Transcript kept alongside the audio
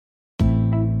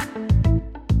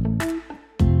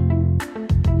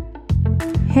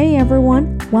Hey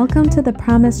everyone, welcome to the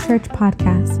Promise Church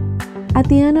podcast. At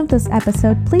the end of this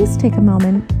episode, please take a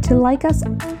moment to like us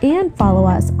and follow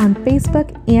us on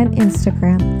Facebook and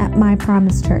Instagram at My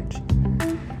Promise Church.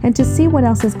 And to see what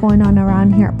else is going on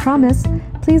around here at Promise,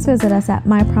 please visit us at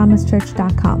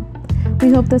mypromisechurch.com.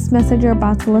 We hope this message you're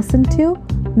about to listen to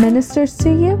ministers to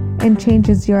you and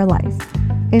changes your life.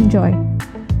 Enjoy.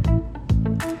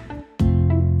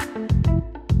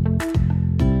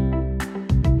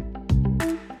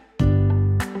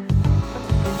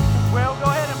 Well, go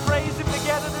ahead and praise Him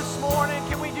together this morning.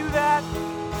 Can we do that?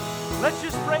 Let's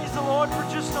just praise the Lord for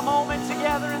just a moment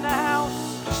together in the house.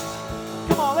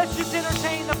 Come on, let's just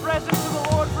entertain the presence of the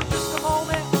Lord for just a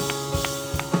moment.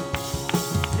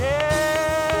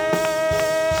 Yes,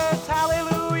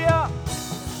 hallelujah,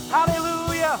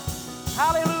 hallelujah,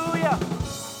 hallelujah,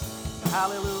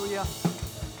 hallelujah,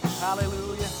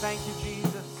 hallelujah. Thank you,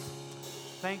 Jesus.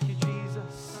 Thank you,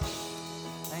 Jesus.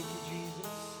 Thank you, Jesus.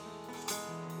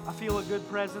 I feel a good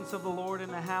presence of the Lord in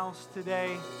the house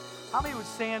today. How many would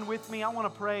stand with me? I want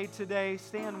to pray today.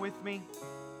 Stand with me.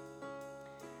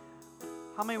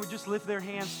 How many would just lift their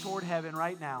hands toward heaven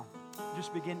right now?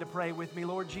 Just begin to pray with me.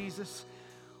 Lord Jesus,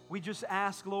 we just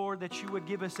ask, Lord, that you would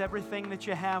give us everything that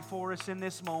you have for us in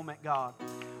this moment, God.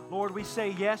 Lord, we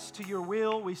say yes to your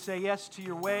will. We say yes to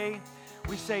your way.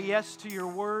 We say yes to your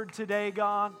word today,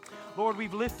 God. Lord,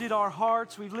 we've lifted our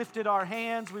hearts. We've lifted our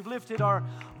hands. We've lifted our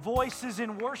voices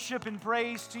in worship and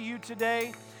praise to you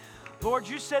today. Lord,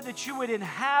 you said that you would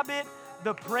inhabit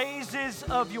the praises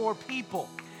of your people.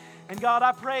 And God,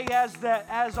 I pray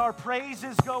as our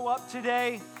praises go up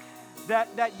today,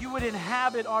 that you would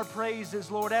inhabit our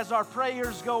praises, Lord. As our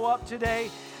prayers go up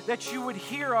today, that you would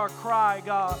hear our cry,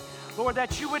 God. Lord,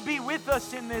 that you would be with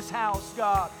us in this house,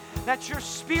 God. That your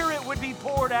Spirit would be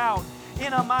poured out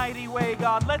in a mighty way,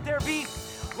 God. Let there be,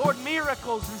 Lord,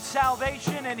 miracles and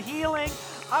salvation and healing.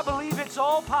 I believe it's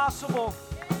all possible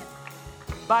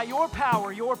by your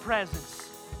power, your presence,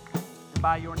 and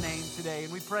by your name today.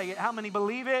 And we pray it. How many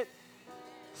believe it?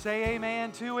 Say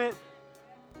amen to it.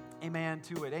 Amen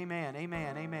to it. Amen,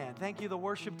 amen, amen. Thank you, the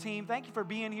worship team. Thank you for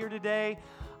being here today.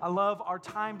 I love our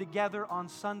time together on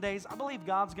Sundays. I believe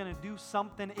God's going to do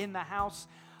something in the house.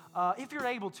 If you're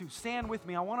able to, stand with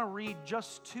me. I want to read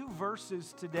just 2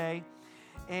 verses today.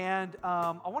 And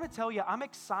I want to tell you, I'm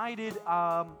excited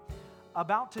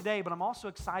about today, but I'm also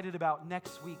excited about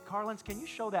next week. Carlins, can you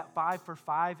show that 5 for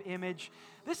 5 image?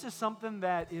 This is something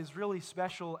that is really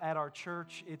special at our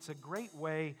church. It's a great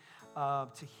way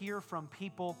to hear from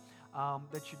people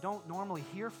that you don't normally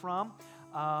hear from.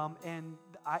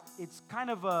 It's kind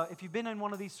of, if you've been in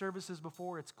one of these services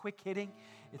before, it's quick hitting,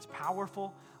 it's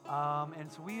powerful.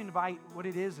 And so we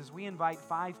invite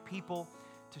 5 people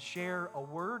to share a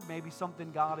word, maybe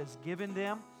something God has given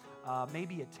them,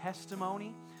 maybe a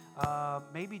testimony,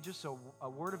 maybe just a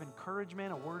word of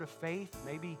encouragement, a word of faith,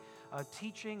 maybe a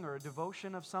teaching or a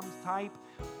devotion of some type.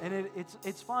 And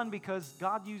it's fun because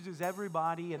God uses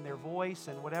everybody and their voice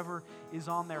and whatever is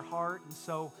on their heart. And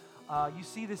so you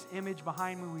see this image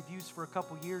behind me we've used for a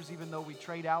couple years, even though we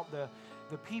trade out the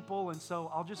people. And so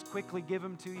I'll just quickly give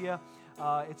them to you.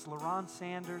 It's LaRon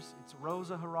Sanders, it's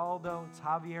Rosa Geraldo, it's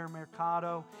Javier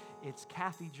Mercado, it's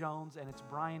Kathy Jones, and it's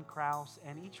Brian Krause.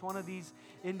 And each one of these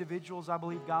individuals, I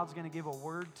believe God's going to give a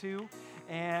word to.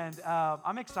 And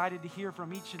I'm excited to hear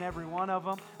from each and every one of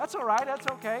them. That's all right. That's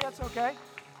okay. That's okay.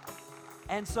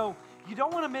 And so you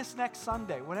don't want to miss next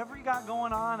Sunday. Whatever you got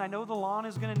going on, I know the lawn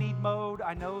is going to need mowed.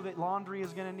 I know that laundry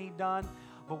is going to need done.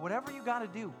 But whatever you got to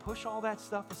do, push all that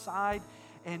stuff aside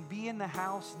and be in the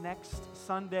house next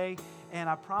Sunday. And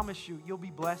I promise you, you'll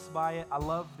be blessed by it. I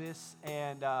love this.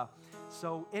 And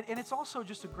so it's also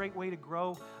just a great way to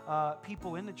grow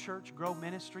people in the church, grow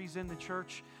ministries in the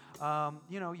church.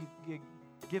 You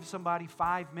give somebody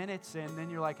 5 minutes and then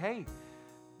you're like, hey,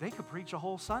 they could preach a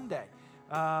whole Sunday.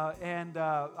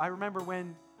 I remember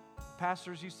when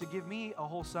pastors used to give me a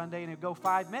whole Sunday and it'd go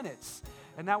 5 minutes.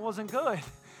 And that wasn't good.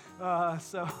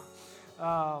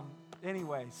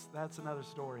 Anyways, that's another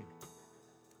story.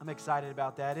 I'm excited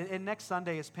about that. And next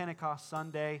Sunday is Pentecost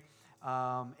Sunday,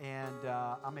 and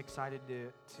I'm excited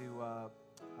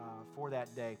for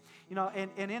that day.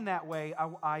 And in that way,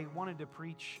 I wanted to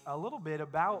preach a little bit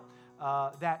about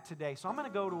that today. So I'm going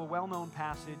to go to a well-known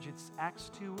passage. It's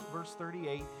Acts 2, verse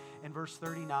 38 and verse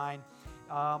 39.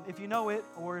 If you know it,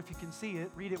 or if you can see it,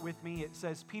 read it with me. It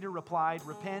says, Peter replied,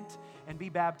 "Repent and be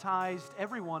baptized,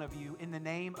 every one of you, in the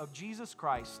name of Jesus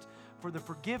Christ, for the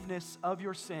forgiveness of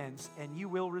your sins, and you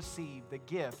will receive the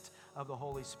gift of the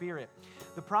Holy Spirit.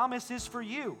 The promise is for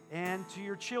you and to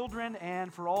your children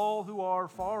and for all who are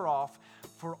far off,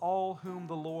 for all whom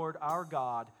the Lord our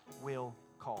God will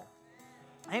call.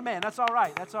 Amen. That's all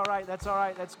right. That's all right. That's all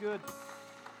right. That's good.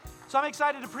 So I'm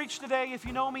excited to preach today. If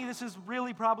you know me, this is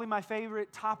really probably my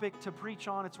favorite topic to preach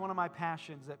on. It's one of my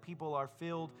passions, that people are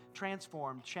filled,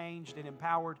 transformed, changed, and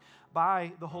empowered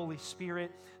by the Holy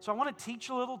Spirit. So I want to teach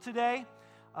a little today.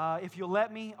 If you'll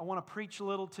let me, I want to preach a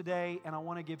little today, and I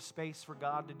want to give space for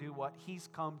God to do what He's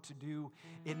come to do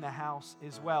in the house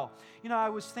as well. You know, I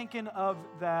was thinking of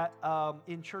that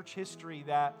in church history,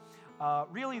 that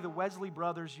really the Wesley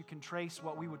brothers, you can trace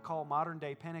what we would call modern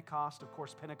day Pentecost. Of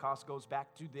course, Pentecost goes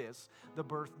back to this, the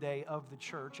birthday of the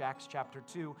church, Acts chapter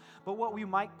 2. But what we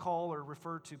might call or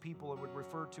refer to, people would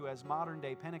refer to as modern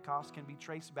day Pentecost, can be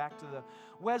traced back to the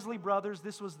Wesley brothers.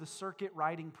 This was the circuit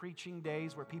riding preaching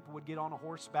days where people would get on a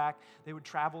horseback. They would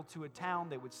travel to a town.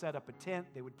 They would set up a tent.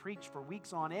 They would preach for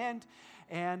weeks on end,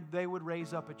 and they would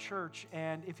raise up a church.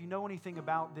 And if you know anything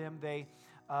about them, they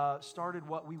started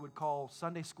what we would call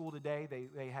Sunday school today.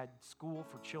 They had school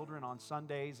for children on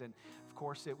Sundays, and of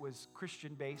course it was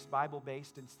Christian-based,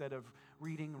 Bible-based, instead of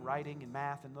reading, writing, and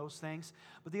math and those things.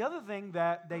 But the other thing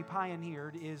that they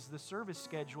pioneered is the service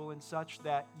schedule in such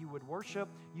that you would worship,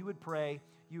 you would pray,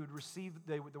 you would receive,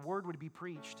 the word would be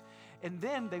preached, and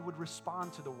then they would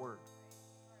respond to the word.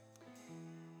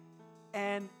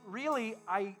 And really,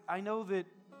 I know that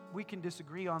we can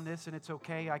disagree on this, and it's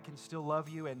okay. I can still love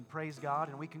you and praise God,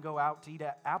 and we can go out to eat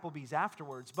at Applebee's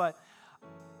afterwards. But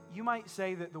you might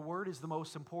say that the word is the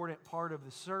most important part of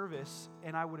the service,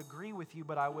 and I would agree with you,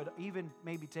 but I would even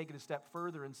maybe take it a step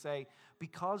further and say,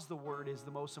 because the word is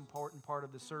the most important part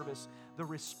of the service, the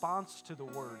response to the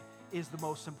word is the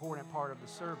most important part of the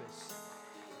service.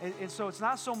 And so it's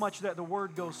not so much that the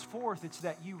word goes forth, it's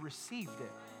that you received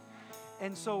it.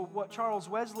 And so what Charles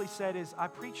Wesley said is, I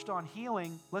preached on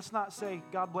healing. Let's not say,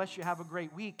 God bless you, have a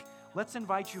great week. Let's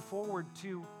invite you forward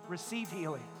to receive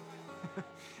healing.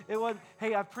 It was,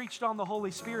 hey, I've preached on the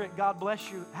Holy Spirit. God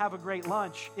bless you, have a great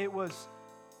lunch. It was,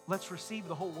 let's receive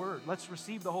the whole word. Let's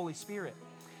receive the Holy Spirit.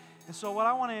 And so what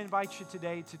I want to invite you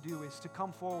today to do is to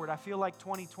come forward. I feel like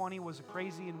 2020 was a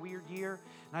crazy and weird year,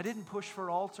 and I didn't push for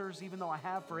altars, even though I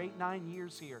have for 8-9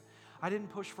 years here. I didn't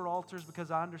push for altars because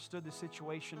I understood the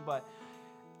situation, but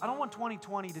I don't want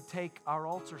 2020 to take our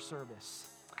altar service.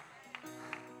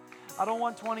 I don't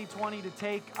want 2020 to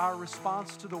take our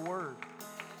response to the word.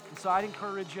 And so I'd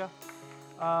encourage you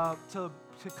to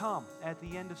come at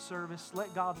the end of service.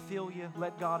 Let God fill you.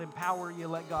 Let God empower you.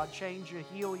 Let God change you,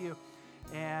 heal you.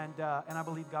 And I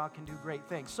believe God can do great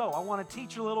things. So I want to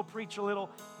teach a little, preach a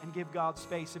little, and give God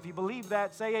space. If you believe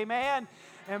that, say amen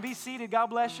and be seated. God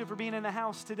bless you for being in the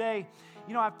house today.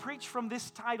 You know, I've preached from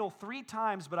this title 3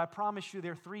 times, but I promise you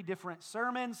there are 3 different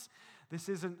sermons. This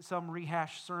isn't some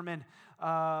rehash sermon,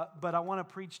 but I want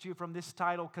to preach to you from this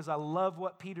title because I love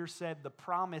what Peter said. The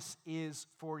promise is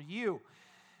for you.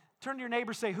 Turn to your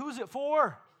neighbor, say, who's it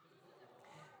for?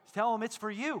 Tell them it's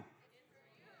for you.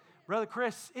 Brother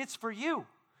Chris, it's for you.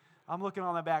 I'm looking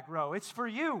on the back row. It's for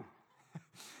you.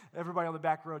 Everybody on the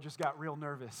back row just got real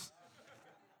nervous.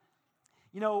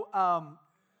 You know,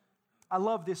 I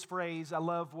love this phrase. I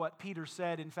love what Peter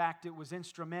said. In fact, it was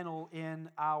instrumental in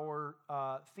our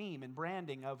theme and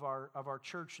branding of our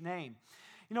church name.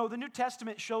 You know, the New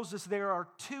Testament shows us there are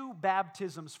 2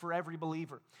 baptisms for every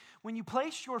believer. When you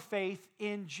place your faith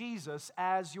in Jesus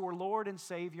as your Lord and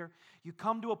Savior, you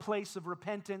come to a place of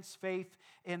repentance, faith,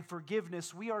 and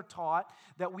forgiveness. We are taught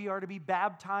that we are to be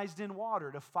baptized in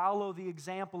water, to follow the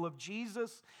example of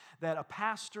Jesus, that a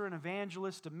pastor, an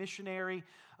evangelist, a missionary,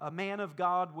 a man of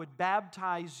God would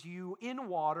baptize you in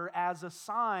water as a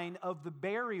sign of the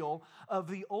burial of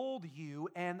the old you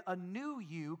and a new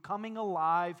you coming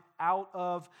alive out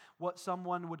of what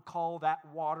someone would call that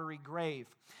watery grave.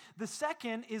 The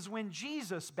second is when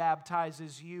Jesus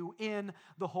baptizes you in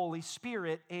the Holy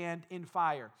Spirit and in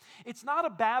fire. It's not a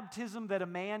baptism that a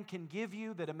man can give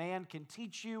you, that a man can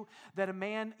teach you, that a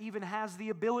man even has the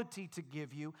ability to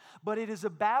give you, but it is a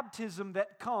baptism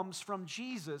that comes from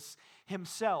Jesus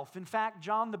himself. In fact,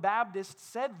 John the Baptist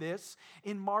said this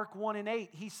in Mark 1:8.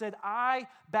 He said, I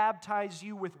baptize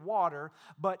you with water,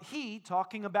 but he,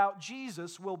 talking about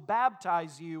Jesus, will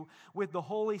baptize you with the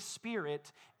Holy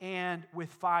Spirit and with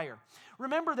fire.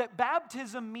 Remember that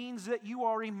baptism means that you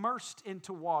are immersed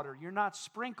into water. You're not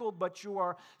sprinkled, but you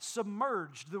are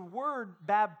submerged. The word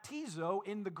baptizo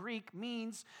in the Greek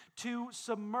means to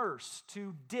submerge,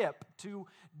 to dip, to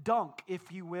dunk,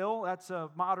 if you will. That's a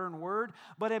modern word,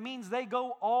 but it means they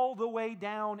go all the way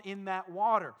down in that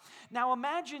water. Now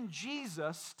imagine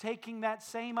Jesus taking that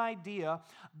same idea,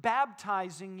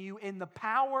 baptizing you in the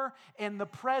power and the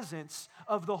presence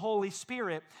of the Holy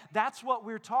Spirit. That's what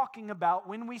we're talking about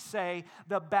when we say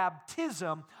the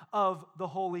baptism of the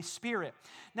Holy Spirit.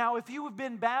 Now, if you have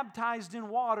been baptized in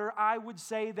water, I would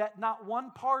say that not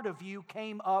one part of you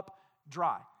came up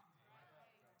dry.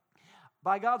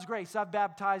 By God's grace, I've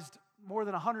baptized more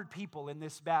than 100 people in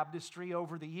this baptistry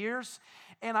over the years,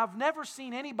 and I've never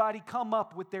seen anybody come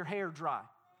up with their hair dry.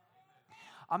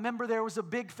 I remember there was a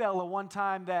big fella one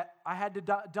time that I had to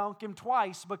dunk him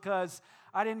twice because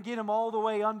I didn't get him all the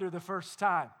way under the first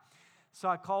time. So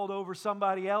I called over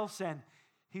somebody else, and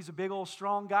he's a big old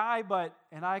strong guy,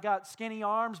 and I got skinny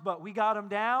arms, but we got him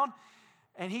down,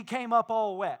 and he came up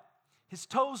all wet. His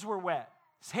toes were wet.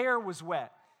 His hair was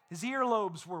wet. His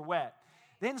earlobes were wet.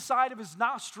 The inside of his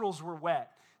nostrils were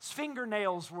wet. His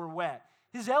fingernails were wet.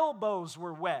 His elbows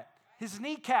were wet. His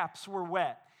kneecaps were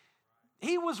wet.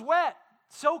 He was wet.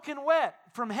 Soaking wet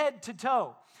from head to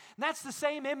toe. And that's the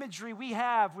same imagery we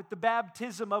have with the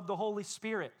baptism of the Holy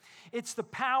Spirit. It's the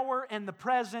power and the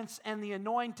presence and the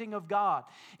anointing of God.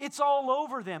 It's all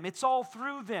over them. It's all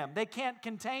through them. They can't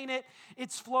contain it.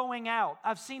 It's flowing out.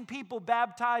 I've seen people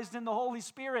baptized in the Holy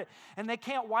Spirit and they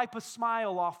can't wipe a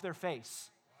smile off their face.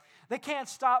 They can't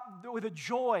stop with a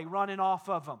joy running off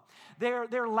of them.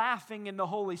 They're laughing in the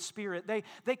Holy Spirit.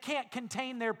 They can't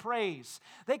contain their praise.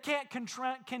 They can't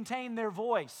contain their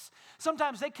voice.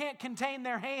 Sometimes they can't contain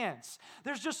their hands.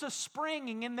 There's just a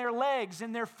springing in their legs,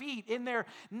 in their feet, in their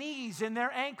knees, in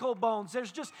their ankle bones.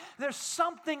 There's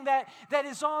something that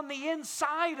is on the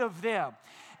inside of them.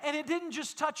 And it didn't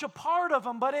just touch a part of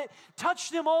them, but it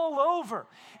touched them all over.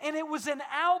 And it was an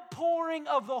outpouring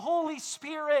of the Holy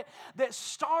Spirit that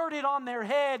started on their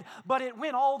head, but it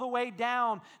went all the way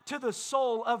down to the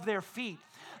sole of their feet.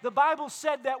 The Bible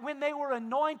said that when they were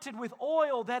anointed with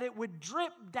oil, that it would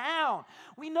drip down.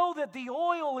 We know that the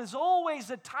oil is always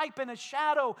a type and a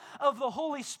shadow of the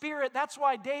Holy Spirit. That's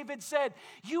why David said,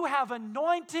 "You have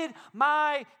anointed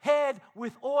my head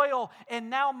with oil, and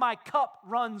now my cup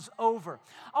runs over."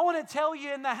 I want to tell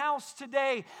you in the house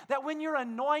today that when you're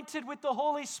anointed with the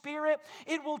Holy Spirit,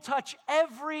 it will touch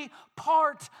every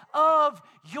part of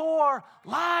your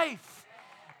life.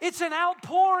 It's an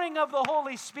outpouring of the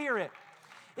Holy Spirit.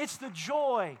 It's the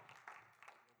joy.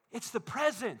 It's the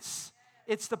presence.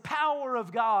 It's the power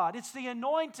of God. It's the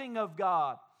anointing of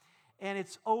God. And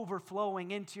it's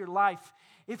overflowing into your life.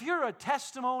 If you're a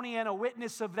testimony and a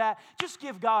witness of that, just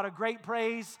give God a great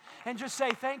praise and just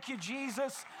say, "Thank you,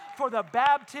 Jesus, for the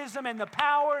baptism and the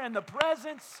power and the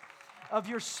presence of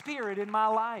your Spirit in my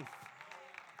life."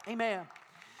 Amen.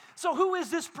 So who is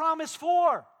this promise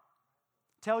for?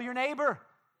 Tell your neighbor,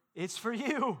 it's for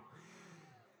you.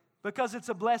 Because it's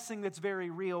a blessing that's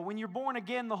very real. When you're born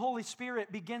again, the Holy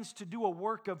Spirit begins to do a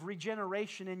work of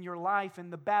regeneration in your life,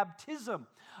 and the baptism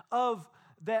of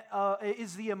that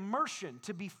is the immersion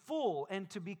to be full and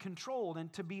to be controlled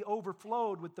and to be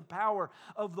overflowed with the power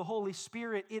of the Holy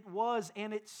Spirit. It was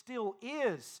and it still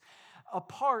is a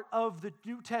part of the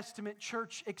New Testament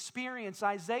church experience.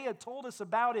 Isaiah told us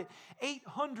about it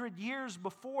 800 years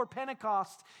before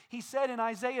Pentecost. He said in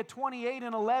Isaiah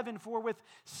 28:11, "For with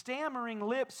stammering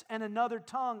lips and another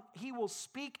tongue he will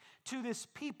speak to this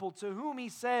people, to whom he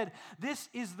said, 'This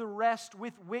is the rest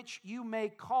with which you may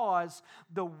cause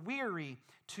the weary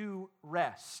to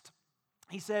rest.'"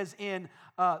 He says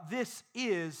this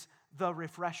is the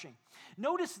refreshing.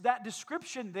 Notice that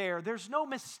description there. There's no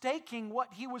mistaking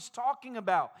what he was talking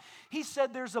about. He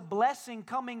said there's a blessing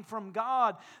coming from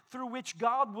God through which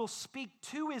God will speak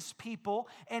to his people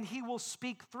and he will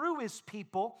speak through his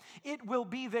people. It will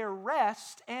be their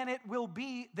rest and it will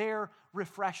be their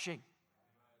refreshing.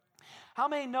 How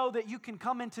many know that you can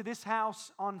come into this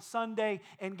house on Sunday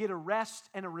and get a rest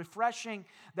and a refreshing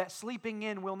that sleeping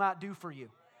in will not do for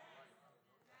you?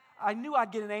 I knew I'd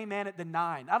get an amen at the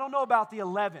 9. I don't know about the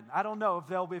 11. I don't know if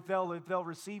they'll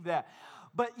receive that.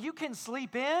 But you can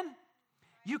sleep in.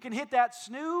 You can hit that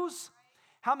snooze.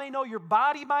 How many know your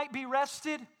body might be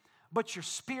rested, but your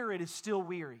spirit is still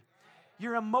weary?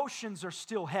 Your emotions are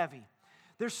still heavy.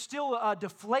 There's still a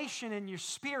deflation in your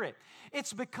spirit.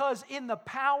 It's because in the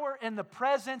power and the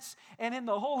presence and in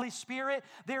the Holy Spirit,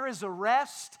 there is a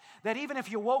rest that even if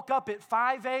you woke up at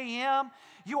 5 a.m.,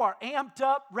 you are amped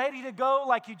up, ready to go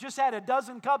like you just had a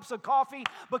dozen cups of coffee,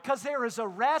 because there is a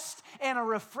rest and a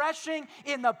refreshing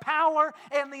in the power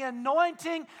and the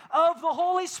anointing of the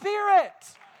Holy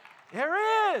Spirit.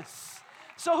 There is.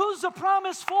 So who's the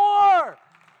promise for?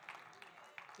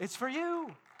 It's for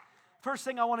you. First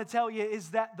thing I want to tell you is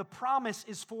that the promise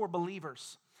is for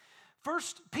believers.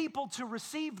 First people to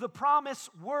receive the promise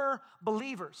were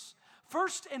believers.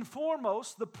 First and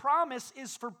foremost, the promise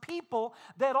is for people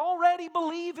that already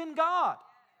believe in God.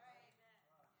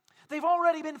 They've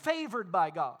already been favored by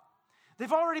God.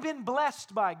 They've already been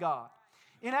blessed by God.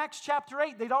 In Acts chapter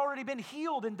 8, they'd already been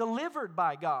healed and delivered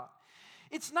by God.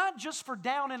 It's not just for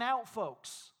down and out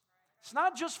folks. It's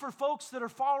not just for folks that are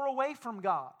far away from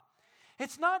God.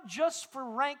 It's not just for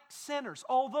ranked sinners,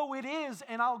 although it is,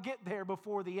 and I'll get there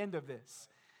before the end of this.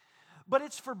 But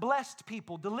it's for blessed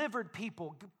people, delivered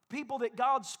people, people that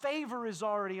God's favor is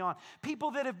already on,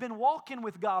 people that have been walking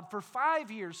with God for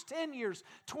 5 years, 10 years,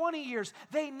 20 years.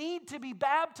 They need to be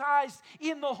baptized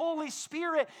in the Holy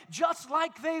Spirit just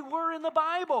like they were in the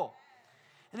Bible.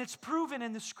 And it's proven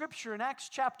in the scripture in Acts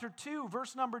chapter 2,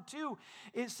 verse number 2.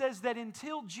 It says that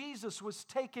until Jesus was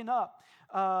taken up,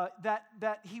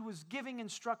 that he was giving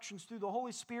instructions through the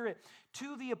Holy Spirit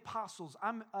to the apostles.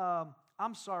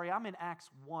 I'm sorry, I'm in Acts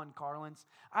 1, Carlins.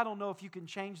 I don't know if you can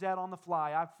change that on the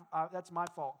fly. That's my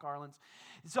fault, Carlins.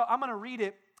 So I'm going to read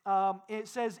it. It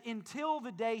says, until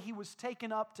the day he was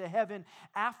taken up to heaven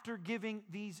after giving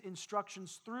these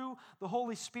instructions through the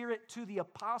Holy Spirit to the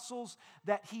apostles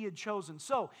that he had chosen.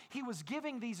 So he was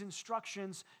giving these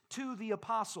instructions to the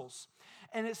apostles.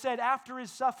 And it said, after his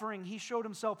suffering, he showed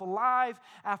himself alive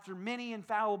after many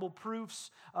infallible proofs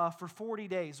for 40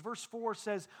 days. Verse 4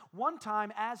 says, one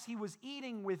time as he was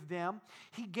eating with them,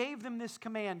 he gave them this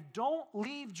command, don't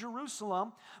leave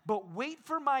Jerusalem, but wait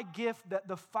for my gift that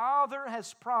the Father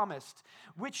has promised,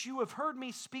 which you have heard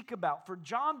me speak about. For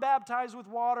John baptized with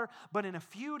water, but in a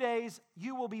few days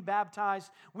you will be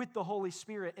baptized with the Holy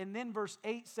Spirit. And then verse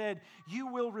 8 said, you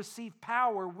will receive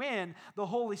power when the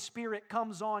Holy Spirit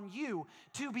comes on you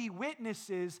to be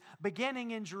witnesses beginning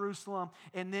in Jerusalem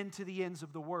and then to the ends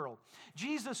of the world.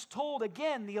 Jesus told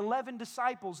again the 11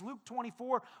 disciples, Luke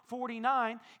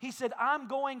 24:49, he said, I'm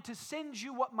going to send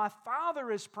you what my Father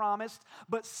has promised,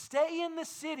 but stay in the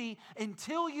city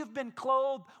until you've been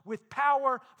clothed with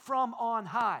power from on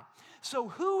high. So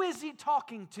who is he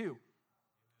talking to?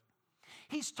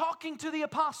 He's talking to the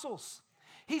apostles.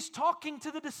 He's talking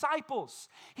to the disciples.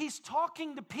 He's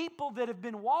talking to people that have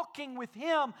been walking with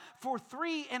him for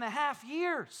 3.5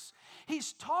 years.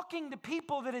 He's talking to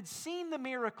people that had seen the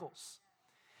miracles.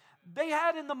 They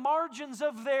had in the margins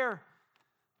of their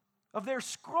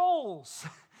scrolls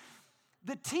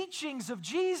the teachings of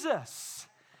Jesus.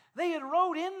 They had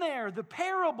wrote in there the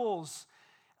parables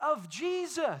of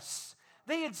Jesus.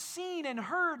 They had seen and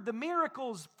heard the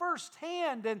miracles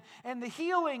firsthand and the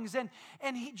healings. And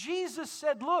Jesus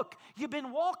said, look, you've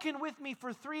been walking with me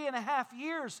for 3.5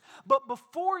 years, but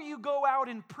before you go out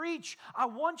and preach, I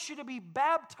want you to be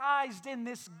baptized in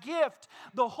this gift,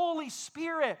 the Holy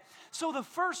Spirit. So the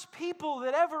first people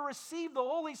that ever received the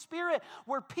Holy Spirit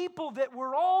were people that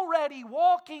were already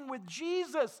walking with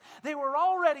Jesus. They were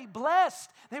already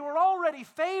blessed. They were already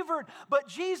favored. But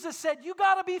Jesus said, you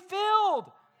got to be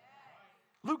filled.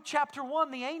 Luke chapter 1,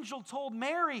 the angel told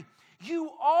Mary, you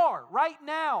are right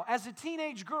now as a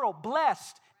teenage girl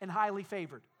blessed and highly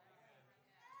favored.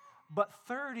 But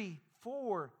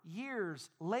 34 years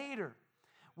later,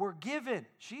 we're given,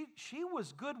 she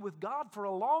was good with God for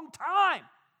a long time,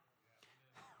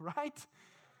 right?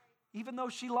 Even though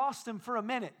she lost him for a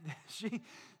minute,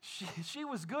 she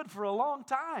was good for a long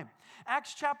time.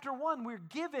 Acts chapter 1, we're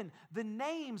given the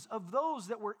names of those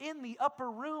that were in the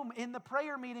upper room in the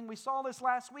prayer meeting. We saw this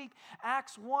last week.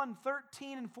 Acts 1,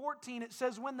 13 and 14, it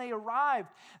says when they arrived,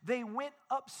 they went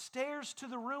upstairs to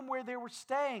the room where they were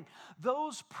staying.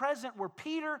 Those present were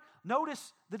Peter,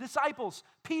 notice the disciples,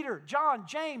 Peter, John,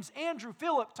 James, Andrew,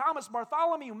 Philip, Thomas,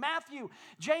 Bartholomew, Matthew,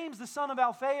 James the son of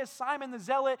Alphaeus, Simon the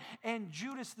Zealot, and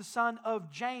Judas the son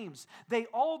of James. They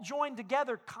all joined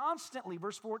together constantly,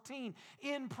 verse 14,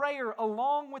 in prayer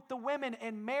along with the women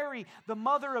and Mary, the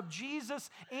mother of Jesus,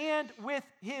 and with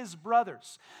his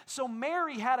brothers. So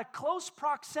Mary had a close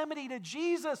proximity to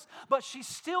Jesus, but she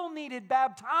still needed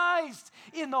baptized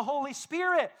in the Holy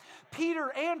Spirit.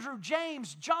 Peter, Andrew,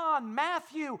 James, John,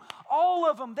 Matthew, all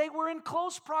of them, they were in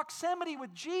close proximity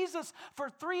with Jesus for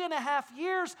 3.5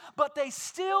 years, but they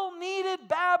still needed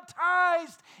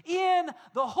baptized in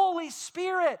the Holy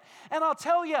Spirit. And I'll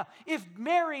tell you, if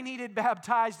Mary needed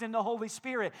baptized in the Holy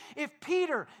Spirit, if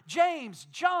Peter, James,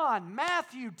 John,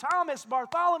 Matthew, Thomas,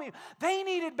 Bartholomew, they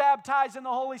needed baptized in the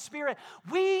Holy Spirit,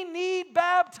 we need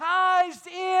baptized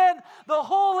in the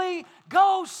Holy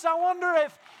Ghost. I wonder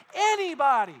if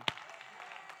anybody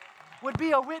would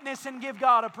be a witness and give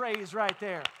God a praise right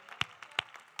there.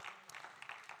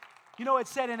 You know, it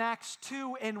said in Acts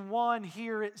 2 and 1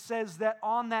 here, it says that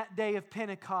on that day of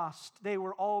Pentecost, they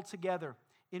were all together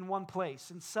in one place.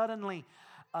 And suddenly,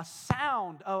 a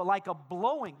sound like a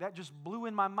blowing, that just blew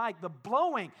in my mic. The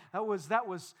blowing, that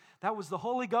was the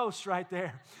Holy Ghost right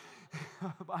there.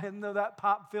 I know that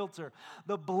pop filter.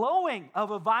 The blowing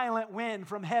of a violent wind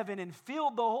from heaven and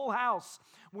filled the whole house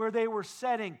where they were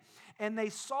sitting. And they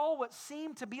saw what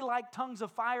seemed to be like tongues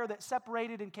of fire that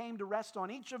separated and came to rest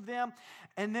on each of them.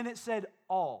 And then it said,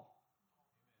 all.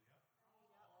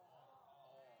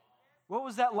 What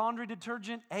was that laundry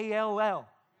detergent? A-L-L.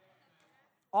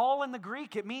 All in the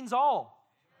Greek, it means all.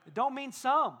 It don't mean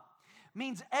some. It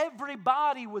means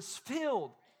everybody was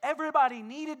filled. Everybody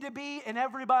needed to be, and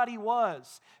everybody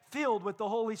was filled with the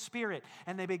Holy Spirit.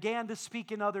 And they began to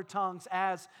speak in other tongues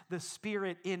as the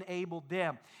Spirit enabled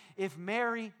them. If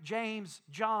Mary, James,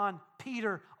 John,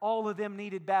 Peter, all of them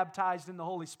needed baptized in the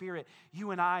Holy Spirit,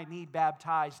 you and I need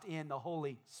baptized in the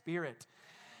Holy Spirit.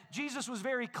 Jesus was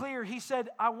very clear. He said,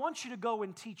 I want you to go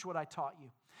and teach what I taught you.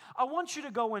 I want you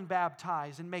to go and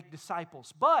baptize and make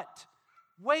disciples. But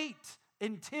wait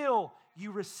until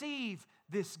you receive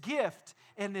this gift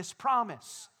and this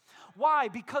promise. Why?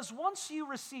 Because once you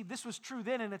receive, this was true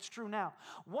then and it's true now.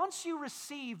 Once you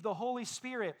receive the Holy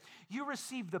Spirit, you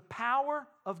receive the power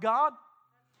of God,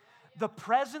 the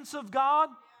presence of God,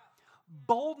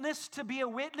 boldness to be a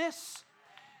witness.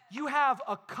 You have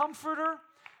a comforter,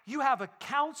 you have a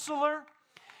counselor,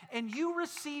 and you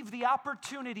receive the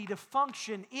opportunity to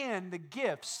function in the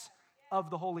gifts of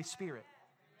the Holy Spirit.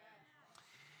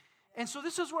 And so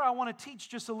this is where I want to teach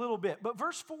just a little bit. But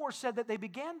verse 4 said that they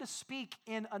began to speak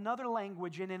in another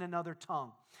language and in another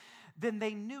tongue than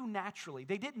they knew naturally.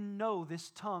 They didn't know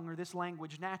this tongue or this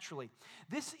language naturally.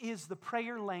 This is the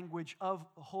prayer language of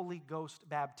Holy Ghost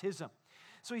baptism.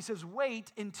 So he says,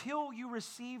 wait until you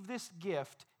receive this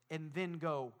gift and then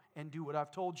go and do what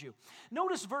I've told you.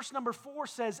 Notice verse number 4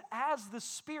 says, as the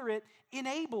Spirit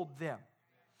enabled them.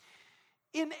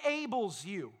 Enables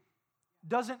you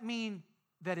doesn't mean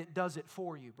that it does it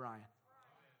for you, Brian.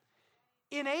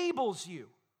 Enables you,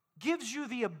 gives you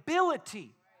the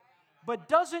ability, but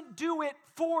doesn't do it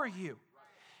for you.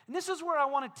 And this is where I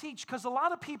want to teach, because a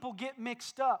lot of people get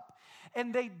mixed up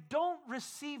and they don't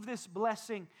receive this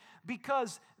blessing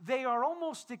because they are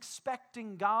almost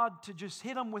expecting God to just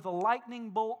hit them with a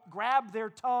lightning bolt, grab their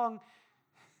tongue,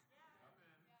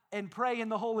 and pray in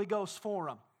the Holy Ghost for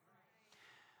them.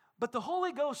 But the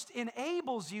Holy Ghost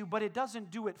enables you, but it doesn't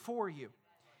do it for you.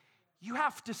 You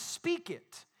have to speak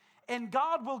it, and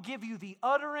God will give you the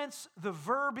utterance, the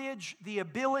verbiage, the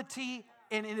ability,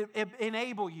 and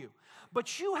enable you.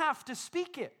 But you have to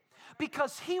speak it,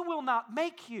 because He will not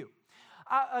make you.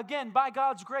 Again, by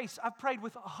God's grace, I've prayed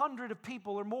with 100 of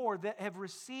people or more that have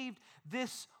received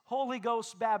this Holy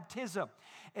Ghost baptism.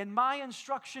 And my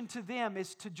instruction to them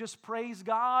is to just praise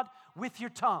God with your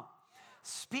tongue.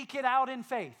 Speak it out in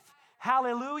faith.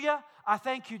 Hallelujah. I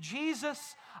thank you,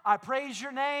 Jesus. I praise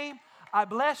your name. I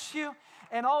bless you.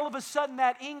 And all of a sudden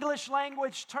that English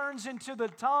language turns into the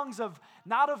tongues of,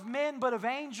 not of men, but of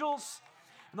angels.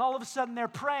 And all of a sudden they're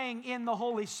praying in the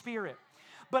Holy Spirit.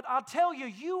 But I'll tell you,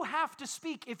 you have to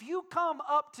speak. If you come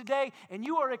up today and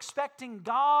you are expecting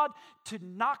God to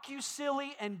knock you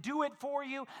silly and do it for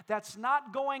you, that's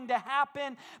not going to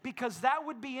happen, because that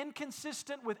would be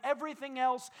inconsistent with everything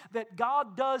else that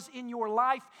God does in your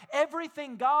life.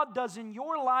 Everything God does in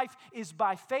your life is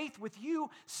by faith, with you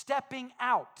stepping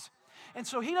out. And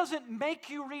so He doesn't make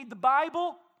you read the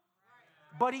Bible,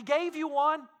 but He gave you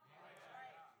one.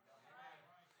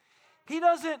 He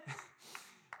doesn't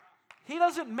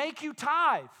make you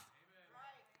tithe,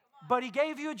 but He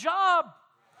gave you a job.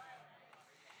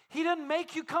 He didn't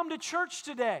make you come to church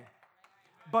today,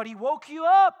 but He woke you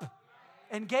up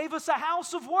and gave us a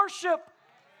house of worship.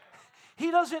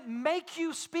 He doesn't make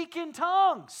you speak in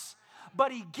tongues,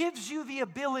 but He gives you the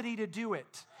ability to do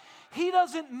it. He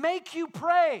doesn't make you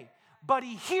pray, but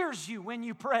He hears you when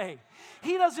you pray.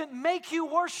 He doesn't make you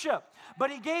worship,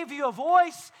 but He gave you a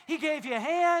voice, He gave you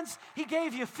hands, He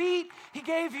gave you feet, He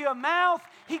gave you a mouth,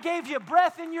 He gave you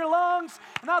breath in your lungs.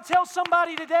 And I'll tell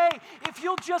somebody today, if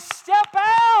you'll just step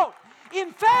out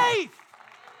in faith,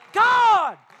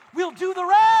 God will do the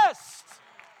rest,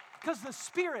 because the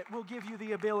Spirit will give you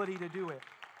the ability to do it.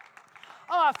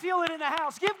 Oh, I feel it in the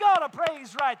house. Give God a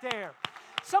praise right there.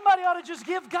 Somebody ought to just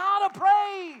give God a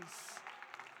praise.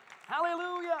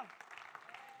 Hallelujah.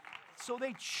 So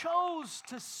they chose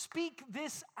to speak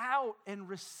this out and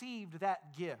received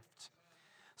that gift.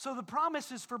 So the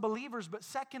promise is for believers, but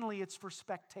secondly, it's for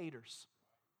spectators.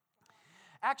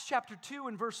 Acts chapter 2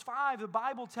 and verse 5, the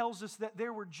Bible tells us that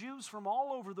there were Jews from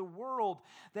all over the world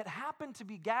that happened to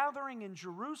be gathering in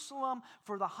Jerusalem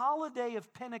for the holiday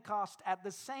of Pentecost at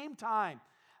the same time.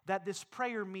 that this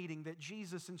prayer meeting that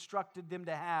Jesus instructed them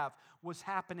to have was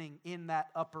happening in that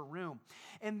upper room.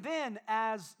 And then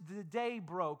as the day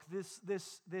broke, this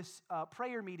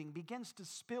prayer meeting begins to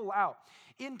spill out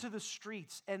into the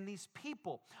streets, and these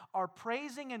people are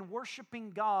praising and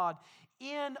worshiping God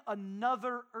in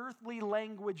another earthly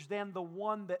language than the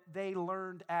one that they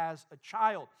learned as a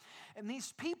child. And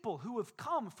these people who have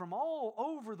come from all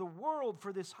over the world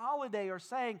for this holiday are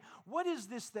saying, what is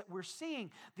this that we're seeing?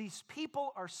 These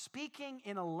people are speaking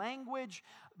in a language,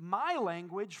 my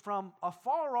language, from a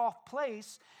far off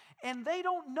place, and they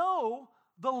don't know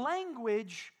the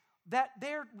language that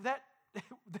they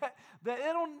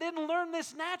didn't learn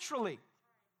this naturally.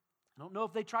 I don't know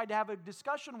if they tried to have a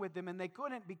discussion with them and they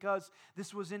couldn't, because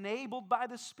this was enabled by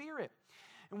the Spirit.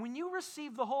 And when you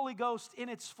receive the Holy Ghost in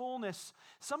its fullness,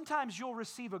 sometimes you'll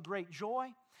receive a great joy.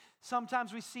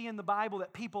 Sometimes we see in the Bible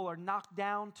that people are knocked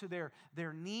down to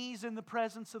their knees in the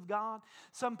presence of God.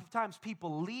 Sometimes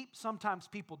people leap. Sometimes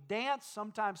people dance.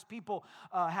 Sometimes people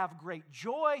have great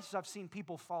joy. So I've seen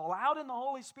people fall out in the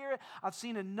Holy Spirit. I've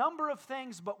seen a number of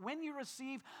things. But when you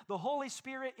receive the Holy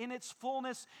Spirit in its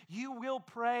fullness, you will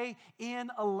pray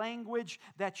in a language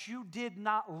that you did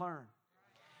not learn.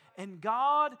 And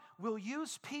God will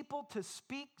use people to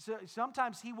speak.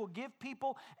 Sometimes He will give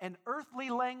people an earthly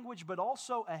language, but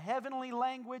also a heavenly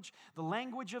language, the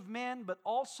language of men, but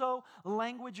also the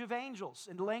language of angels,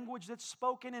 and language that's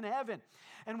spoken in heaven.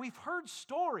 And we've heard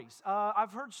stories.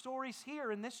 I've heard stories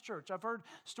here in this church. I've heard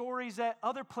stories at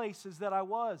other places that I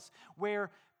was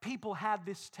where people had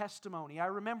this testimony. I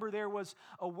remember there was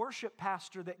a worship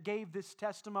pastor that gave this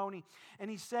testimony, and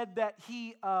he said that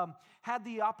he had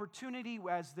the opportunity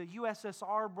as the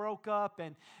USSR broke up,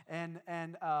 and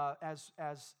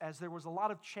as there was a lot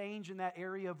of change in that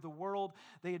area of the world.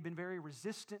 They had been very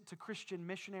resistant to Christian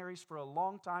missionaries for a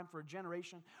long time, for a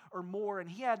generation or more, and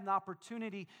he had an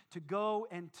opportunity to go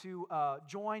and to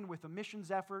join with a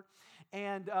missions effort.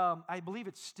 And I believe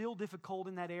it's still difficult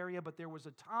in that area, but there was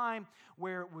a time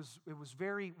where it was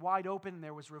very wide open, and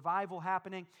there was revival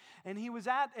happening. And he was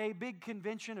at a big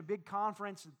convention, a big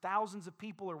conference, and thousands of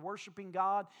people are worshiping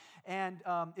God. And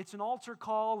it's an altar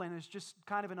call, and it's just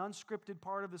kind of an unscripted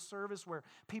part of the service where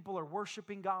people are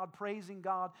worshiping God, praising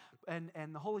God, and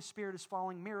the Holy Spirit is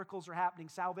falling, miracles are happening,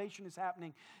 salvation is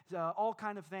happening, all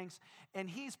kind of things. And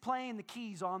he's playing the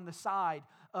keys on the side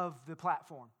of the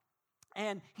platform.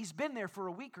 And he's been there for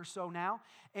a week or so now,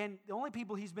 and the only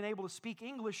people he's been able to speak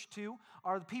English to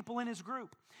are the people in his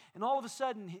group. And all of a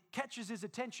sudden, it catches his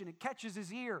attention, it catches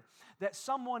his ear that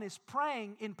someone is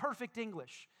praying in perfect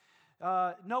English.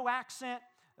 No accent.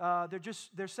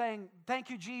 They're saying, "Thank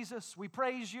you, Jesus. We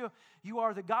praise you. You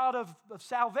are the God of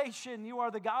salvation. You are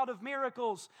the God of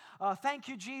miracles. Thank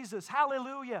you, Jesus.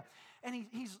 Hallelujah." And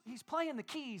he's playing the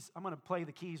keys. I'm going to play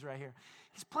the keys right here.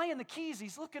 He's playing the keys.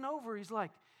 He's looking over. He's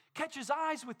like, catches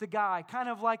eyes with the guy, kind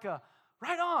of like a,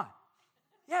 right on.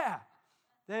 Yeah.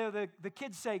 The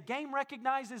kids say, game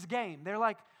recognizes game. They're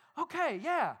like, okay,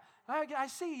 yeah, I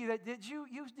see you. Did you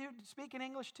speak in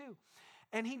English too?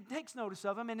 And he takes notice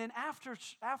of him, and then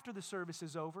after the service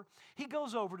is over, he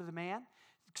goes over to the man,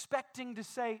 expecting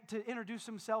to introduce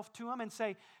himself to him and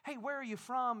say, hey, where are you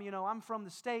from? You know, I'm from the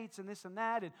States and this and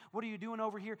that, and what are you doing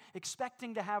over here?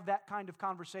 Expecting to have that kind of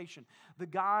conversation. The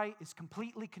guy is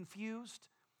completely confused,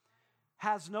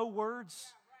 has no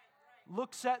words,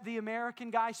 looks at the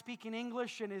American guy speaking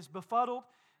English and is befuddled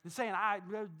and saying,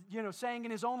 saying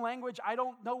in his own language, I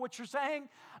don't know what you're saying.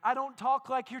 I don't talk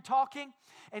like you're talking.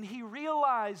 And he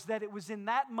realized that it was in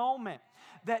that moment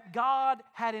that God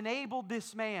had enabled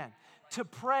this man to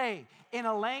pray in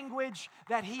a language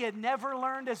that he had never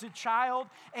learned as a child,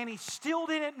 and he still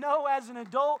didn't know as an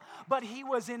adult, but he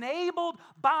was enabled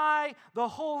by the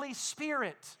Holy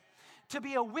Spirit to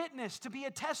be a witness, to be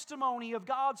a testimony of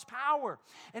God's power.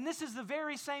 And this is the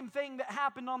very same thing that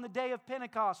happened on the day of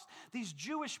Pentecost. These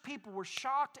Jewish people were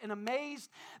shocked and amazed.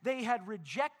 They had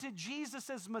rejected Jesus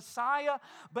as Messiah,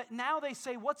 but now they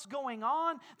say, what's going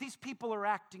on? These people are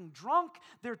acting drunk.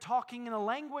 They're talking in a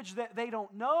language that they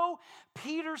don't know.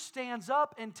 Peter stands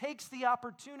up and takes the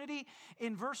opportunity.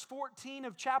 In verse 14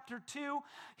 of chapter 2,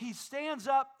 he stands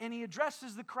up and he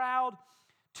addresses the crowd.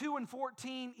 2 and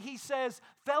 14, he says,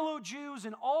 fellow Jews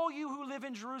and all you who live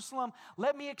in Jerusalem,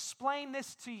 let me explain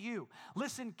this to you.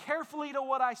 Listen carefully to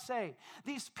what I say.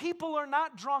 These people are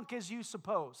not drunk as you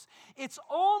suppose. It's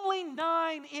only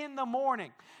 9 a.m.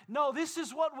 No, this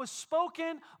is what was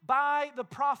spoken by the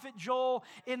prophet Joel.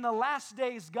 In the last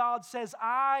days, God says,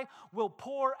 I will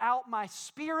pour out my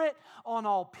spirit on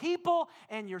all people,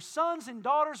 and your sons and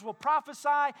daughters will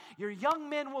prophesy, your young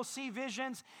men will see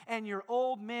visions, and your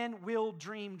old men will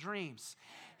dream dreams.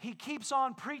 he keeps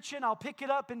on preaching. I'll pick it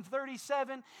up in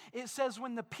 37. It says,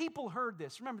 when the people heard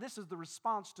this, remember this is the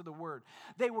response to the word.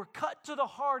 They were cut to the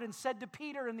heart and said to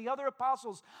Peter and the other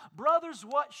apostles, brothers,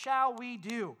 what shall we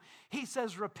do? He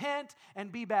says, repent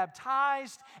and be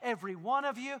baptized, every one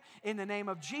of you, in the name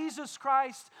of Jesus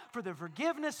Christ for the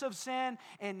forgiveness of sin,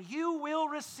 and you will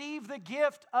receive the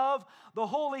gift of the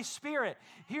Holy Spirit.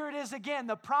 Here it is again.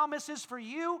 The promise is for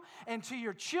you and to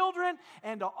your children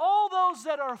and to all those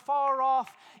that are far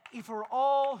off, for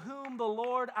all whom the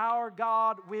Lord our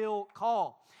God will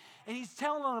call. And he's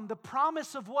telling them the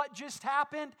promise of what just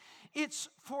happened, it's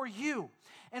for you.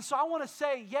 And so I want to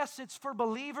say, yes, it's for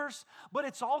believers, but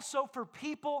it's also for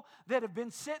people that have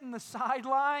been sitting the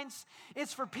sidelines.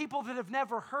 It's for people that have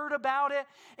never heard about it.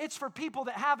 It's for people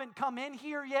that haven't come in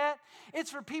here yet.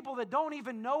 It's for people that don't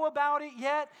even know about it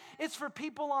yet. It's for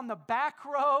people on the back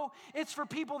row. It's for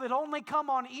people that only come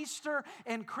on Easter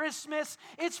and Christmas.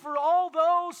 It's for all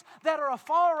those that are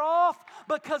afar off,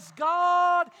 because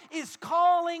God is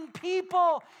calling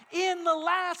people in the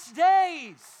last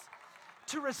days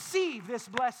to receive this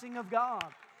blessing of God.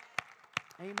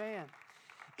 Amen.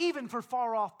 Even for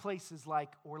far off places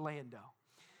like Orlando.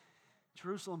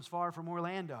 Jerusalem's far from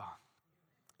Orlando.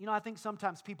 You know, I think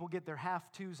sometimes people get their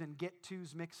have-tos and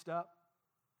get-tos mixed up.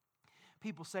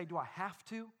 People say, do I have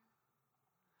to?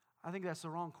 I think that's the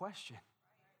wrong question.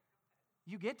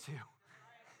 You get to.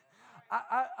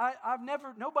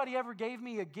 Nobody ever gave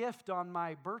me a gift on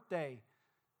my birthday.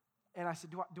 And I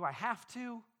said, do I have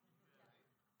to?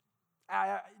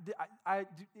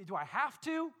 Do I have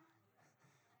to?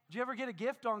 Did you ever get a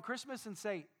gift on Christmas and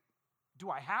say, do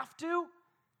I have to?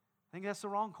 I think that's the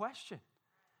wrong question.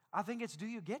 I think it's, do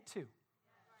you get to?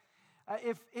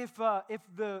 I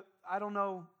don't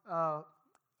know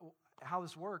how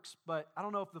this works, but I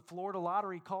don't know if the Florida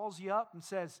lottery calls you up and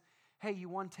says, hey, you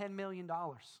won $10 million.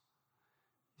 You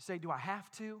say, do I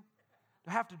have to? Do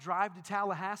I have to drive to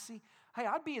Tallahassee? Hey,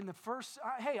 I'd be in the first,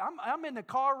 I'm in the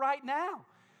car right now.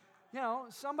 You know,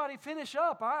 somebody finish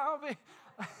up. I'll be,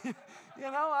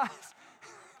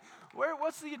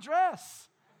 what's the address?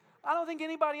 I don't think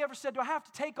anybody ever said, do I have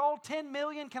to take all 10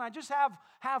 million? Can I just have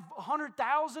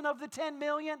 100,000 of the 10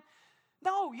 million?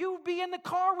 No, you be in the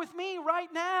car with me right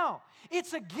now.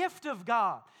 It's a gift of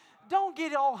God. Don't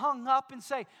get all hung up and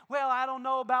say, well, I don't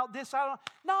know about this.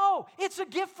 No, it's a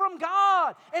gift from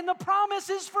God, and the promise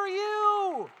is for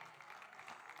you.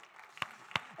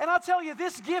 And I'll tell you,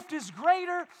 this gift is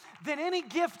greater than any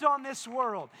gift on this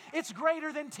world. It's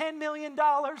greater than $10 million.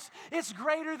 It's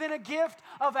greater than a gift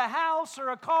of a house or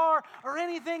a car or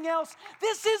anything else.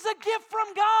 This is a gift from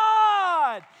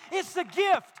God. It's the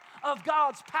gift of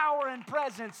God's power and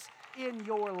presence in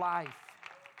your life.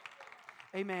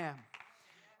 Amen.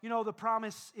 You know, the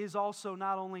promise is also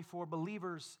not only for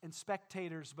believers and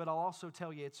spectators, but I'll also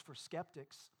tell you it's for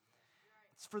skeptics.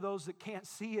 It's for those that can't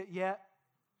see it yet.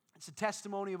 It's a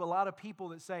testimony of a lot of people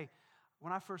that say,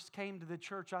 when I first came to the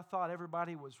church, I thought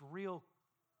everybody was real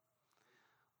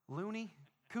loony,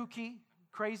 kooky,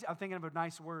 crazy. I'm thinking of a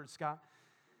nice word, Scott.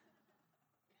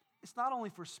 It's not only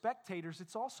for spectators,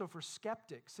 it's also for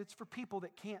skeptics. It's for people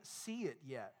that can't see it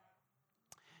yet.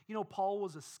 You know, Paul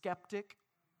was a skeptic.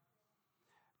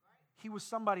 He was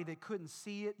somebody that couldn't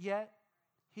see it yet.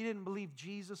 He didn't believe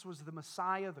Jesus was the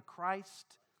Messiah, the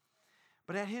Christ.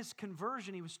 But at his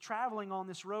conversion, he was traveling on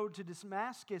this road to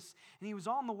Damascus, and he was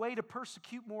on the way to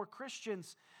persecute more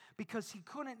Christians because he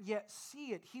couldn't yet see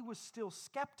it. He was still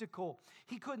skeptical.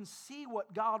 He couldn't see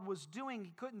what God was doing.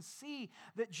 He couldn't see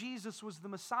that Jesus was the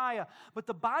Messiah. But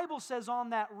the Bible says on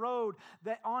that road,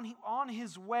 that on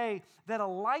his way, that a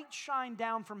light shined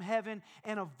down from heaven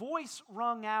and a voice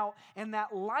rung out, and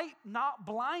that light not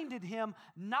blinded him,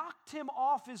 knocked him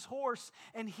off his horse,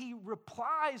 and he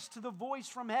replies to the voice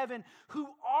from heaven, "Who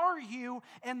are you?"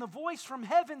 And the voice from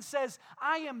heaven says,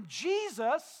 "I am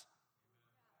Jesus."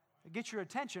 Get your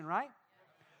attention, right?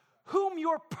 Whom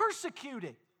you're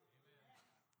persecuting.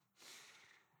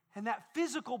 And that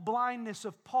physical blindness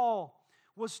of Paul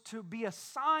was to be a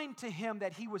sign to him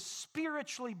that he was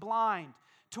spiritually blind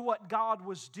to what God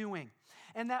was doing.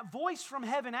 And that voice from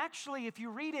heaven, actually, if you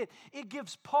read it, it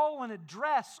gives Paul an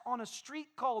address on a street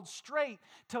called Straight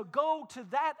to go to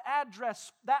that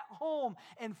address, that home,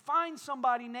 and find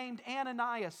somebody named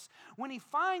Ananias. When he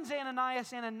finds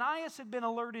Ananias, Ananias had been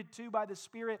alerted to by the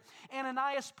Spirit.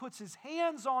 Ananias puts his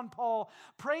hands on Paul,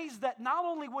 prays that not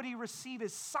only would he receive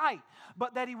his sight,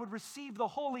 but that he would receive the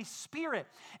Holy Spirit.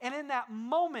 And in that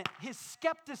moment, his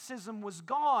skepticism was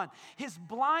gone. His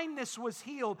blindness was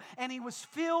healed, and he was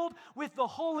filled with the the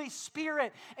Holy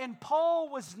Spirit, and Paul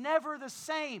was never the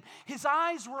same. His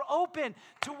eyes were open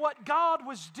to what God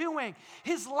was doing.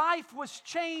 His life was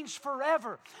changed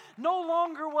forever. No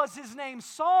longer was his name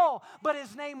Saul, but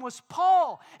his name was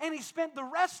Paul, and he spent the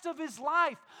rest of his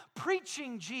life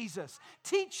preaching Jesus,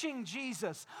 teaching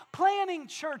Jesus, planning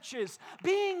churches,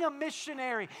 being a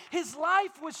missionary. His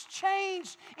life was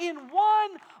changed in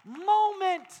one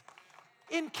moment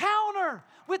encounter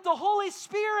with the Holy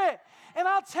Spirit. And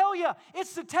I'll tell you,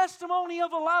 it's the testimony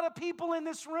of a lot of people in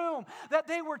this room that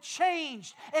they were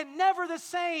changed and never the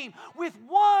same with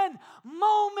one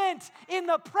moment in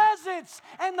the presence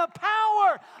and the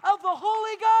power of the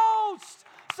Holy Ghost.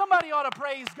 Somebody ought to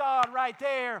praise God right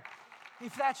there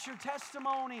if that's your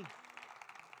testimony.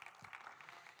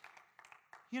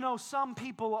 You know, some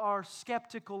people are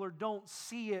skeptical or don't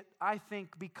see it, I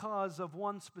think, because of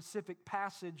one specific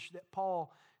passage that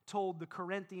Paul told the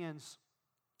Corinthians,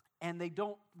 and they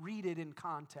don't read it in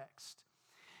context.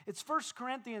 It's 1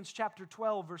 Corinthians chapter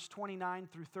 12, verse 29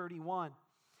 through 31.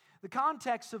 The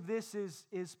context of this is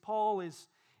Paul is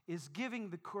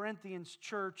giving the Corinthians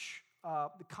church,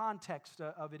 the context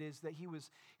of it is that he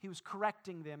was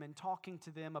correcting them and talking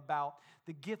to them about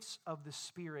the gifts of the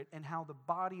Spirit and how the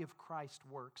body of Christ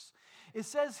works. It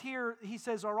says here, he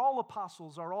says, are all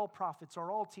apostles, are all prophets,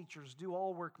 are all teachers, do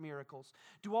all work miracles,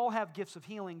 do all have gifts of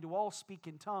healing, do all speak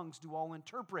in tongues, do all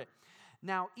interpret.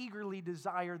 Now eagerly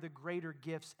desire the greater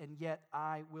gifts, and yet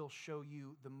I will show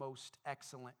you the most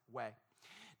excellent way.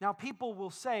 Now people will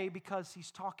say, because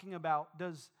he's talking about,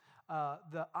 does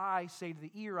the eye say to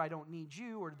the ear, I don't need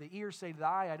you, or the ear say to the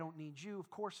eye, I don't need you? Of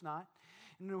course not.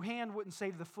 And the hand wouldn't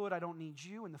say to the foot, I don't need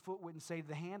you, and the foot wouldn't say to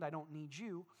the hand, I don't need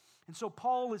you. And so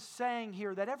Paul is saying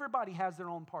here that everybody has their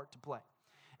own part to play.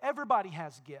 Everybody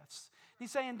has gifts.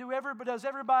 He's saying, does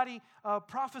everybody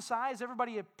prophesy? Is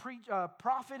everybody a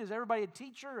prophet? Is everybody a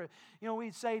teacher? You know,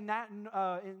 we'd say in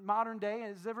modern day,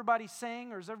 does everybody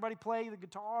sing, or does everybody play the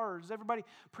guitar, or does everybody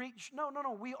preach? No.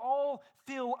 We all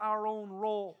fill our own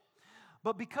role.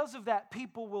 But because of that,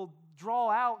 people will draw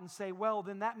out and say, well,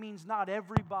 then that means not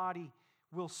everybody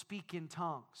will speak in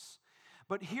tongues.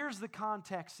 But here's the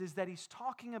context, is that he's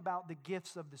talking about the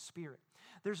gifts of the Spirit.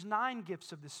 There's 9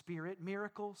 gifts of the Spirit: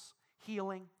 miracles,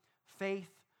 healing,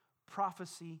 faith,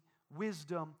 prophecy,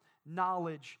 wisdom,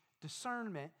 knowledge,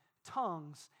 discernment,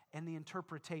 tongues, and the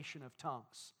interpretation of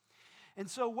tongues. And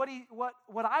so what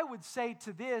I would say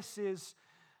to this is,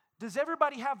 does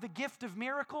everybody have the gift of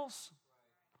miracles?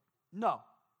 No.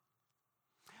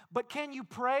 But can you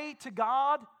pray to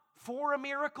God for a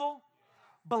miracle,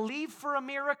 believe for a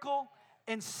miracle,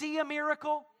 and see a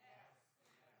miracle?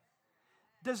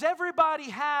 Does everybody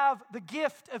have the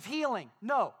gift of healing?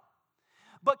 No.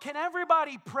 But can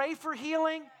everybody pray for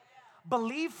healing,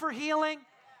 believe for healing,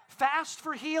 fast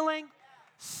for healing,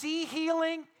 see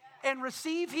healing, and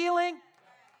receive healing?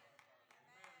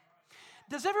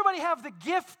 Does everybody have the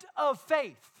gift of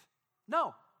faith?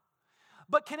 No.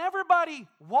 But can everybody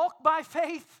walk by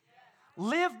faith,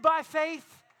 live by faith,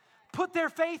 put their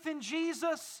faith in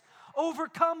Jesus,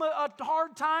 overcome a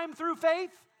hard time through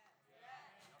faith?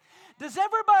 Does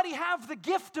everybody have the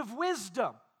gift of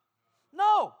wisdom?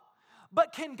 No.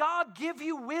 But can God give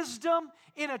you wisdom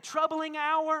in a troubling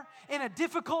hour, in a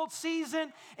difficult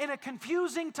season, in a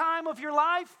confusing time of your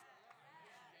life?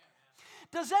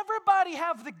 Does everybody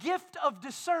have the gift of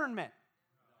discernment?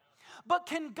 But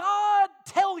can God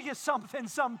tell you something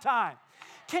sometime?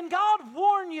 Can God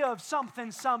warn you of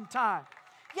something sometime?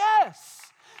 Yes.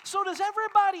 So does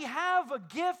everybody have a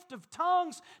gift of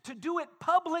tongues to do it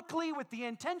publicly with the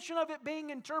intention of it being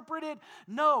interpreted?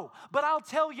 No. But I'll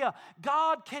tell you,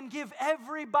 God can give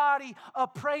everybody a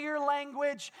prayer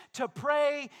language to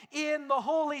pray in the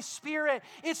Holy Spirit.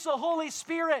 It's the Holy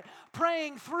Spirit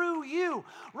praying through you.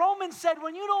 Romans said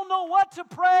when you don't know what to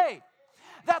pray,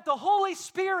 that the Holy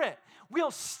Spirit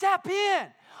will step in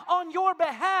on your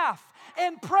behalf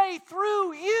and pray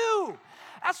through you.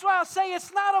 That's why I say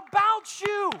it's not about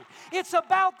you. It's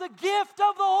about the gift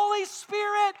of the Holy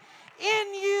Spirit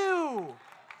in you.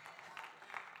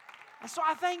 And so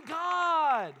I thank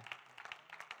God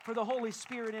for the Holy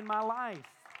Spirit in my life.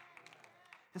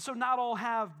 And so not all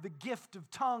have the gift of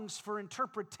tongues for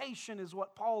interpretation is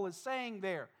what Paul is saying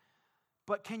there.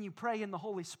 But can you pray in the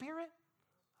Holy Spirit?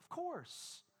 Of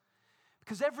course.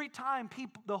 Because every time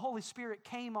the Holy Spirit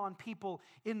came on people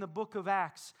in the book of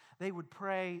Acts, they would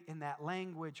pray in that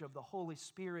language of the Holy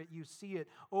Spirit. You see it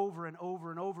over and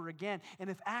over and over again. And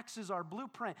if Acts is our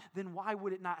blueprint, then why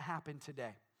would it not happen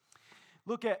today?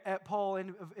 Look at Paul,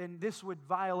 and this would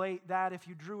violate that if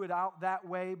you drew it out that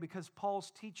way, because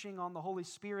Paul's teaching on the Holy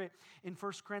Spirit in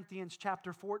 1 Corinthians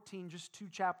chapter 14, just 2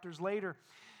 chapters later,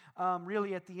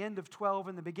 really at the end of 12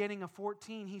 and the beginning of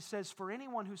 14, he says, "For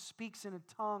anyone who speaks in a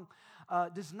tongue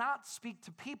does not speak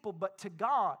to people, but to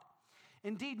God.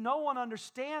 Indeed, no one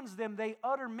understands them. They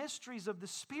utter mysteries of the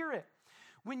Spirit."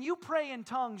 When you pray in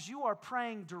tongues, you are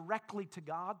praying directly to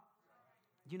God.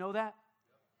 You know that?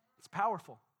 It's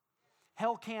powerful.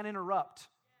 Hell can't interrupt.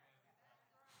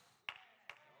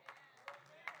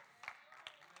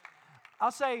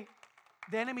 I'll say,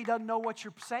 the enemy doesn't know what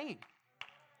you're saying,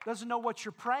 doesn't know what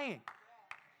you're praying.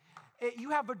 You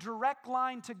have a direct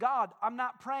line to God. I'm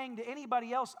not praying to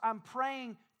anybody else. I'm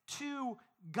praying to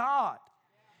God.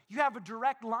 You have a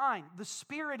direct line. The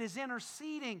Spirit is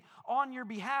interceding on your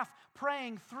behalf,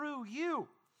 praying through you.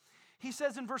 He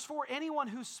says in verse 4, anyone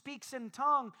who speaks in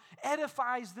tongue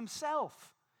edifies themselves.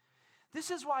 This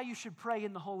is why you should pray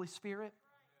in the Holy Spirit.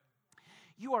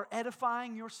 You are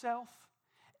edifying yourself.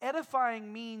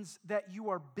 Edifying means that you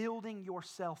are building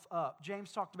yourself up.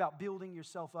 James talked about building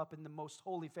yourself up in the most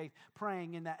holy faith,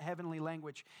 praying in that heavenly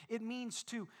language. It means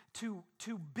to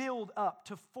build up,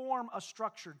 to form a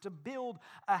structure, to build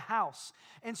a house.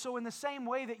 And so in the same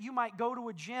way that you might go to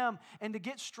a gym and to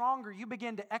get stronger, you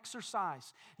begin to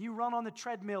exercise. You run on the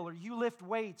treadmill or you lift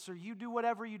weights or you do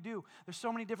whatever you do. There's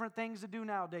so many different things to do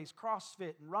nowadays,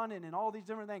 CrossFit and running and all these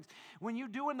different things. When you're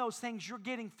doing those things, you're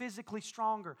getting physically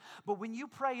stronger. But when you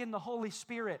pray in the Holy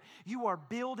Spirit, you are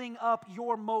building up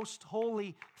your most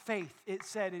holy faith, it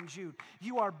said in Jude.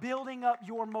 You are building up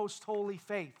your most holy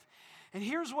faith. And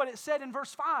here's what it said in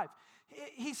verse 5.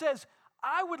 He says,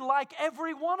 I would like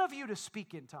every one of you to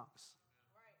speak in tongues.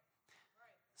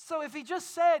 So if he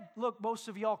just said, look, most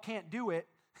of y'all can't do it,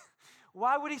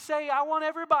 why would he say, I want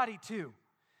everybody to?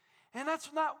 And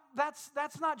that's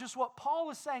not just what Paul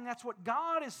is saying. That's what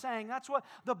God is saying. That's what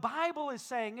the Bible is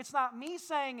saying. It's not me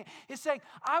saying it. It's saying,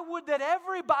 I would that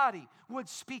everybody would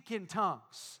speak in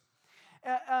tongues.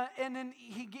 And then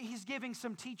he's giving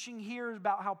some teaching here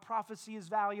about how prophecy is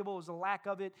valuable. There's a lack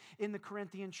of it in the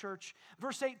Corinthian church.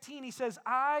 Verse 18, he says,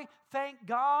 I thank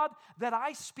God that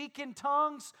I speak in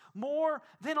tongues more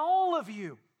than all of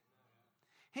you.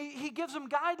 He gives them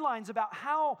guidelines about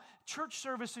how church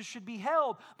services should be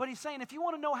held. But he's saying, if you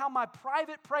want to know how my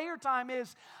private prayer time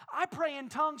is, I pray in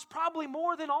tongues probably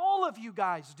more than all of you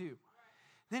guys do.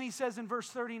 Then he says in verse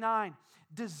 39,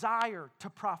 desire to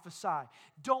prophesy.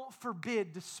 Don't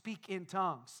forbid to speak in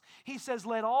tongues. He says,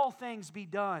 let all things be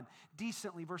done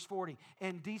decently, verse 40,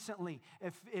 and decently,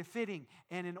 fitting,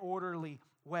 and in orderly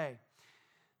way.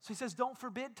 So he says, don't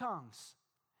forbid tongues.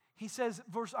 He says,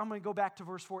 I'm going to go back to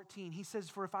verse 14. He says,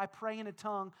 for if I pray in a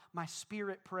tongue, my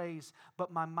spirit prays,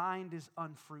 but my mind is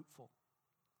unfruitful.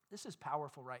 This is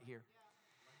powerful right here.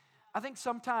 I think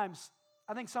sometimes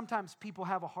people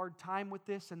have a hard time with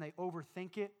this and they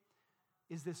overthink it.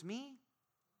 Is this me?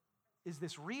 Is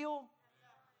this real?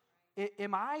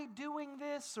 Am I doing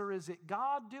this or is it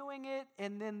God doing it?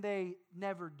 And then they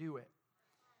never do it.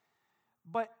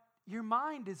 But your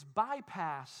mind is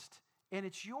bypassed. And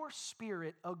it's your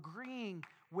spirit agreeing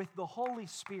with the Holy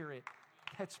Spirit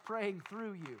that's praying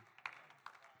through you.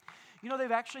 You know,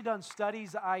 they've actually done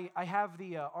studies. I have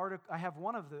the article. I have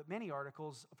one of the many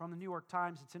articles from the New York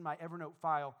Times. It's in my Evernote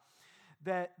file.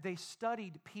 That they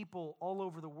studied people all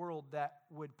over the world that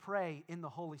would pray in the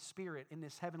Holy Spirit in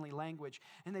this heavenly language.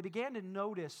 And they began to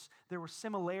notice there were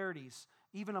similarities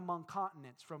even among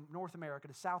continents, from North America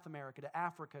to South America to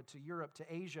Africa to Europe to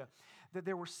Asia, that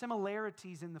there were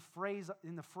similarities in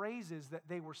the phrases that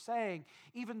they were saying,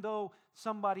 even though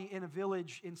somebody in a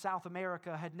village in South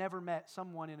America had never met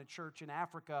someone in a church in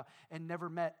Africa and never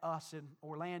met us in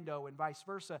Orlando and vice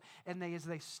versa. And as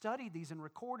they studied these and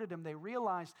recorded them, they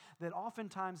realized that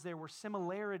oftentimes there were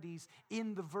similarities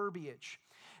in the verbiage.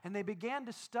 And they began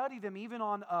to study them even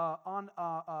on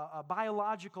a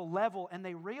biological level, and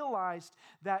they realized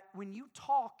that when you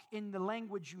talk in the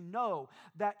language you know,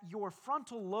 that your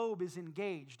frontal lobe is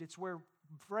engaged. It's where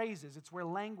phrases, it's where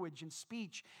language and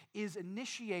speech is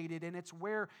initiated, and it's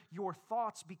where your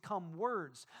thoughts become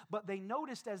words. But they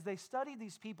noticed as they studied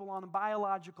these people on a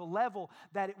biological level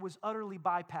that it was utterly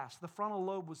bypassed. The frontal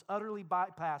lobe was utterly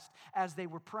bypassed as they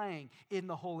were praying in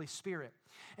the Holy Spirit.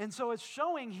 And so it's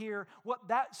showing here what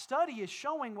that study is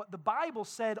showing, what the Bible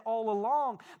said all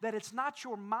along, that it's not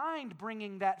your mind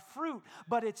bringing that fruit,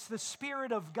 but it's the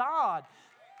Spirit of God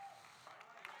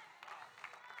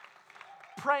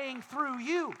praying through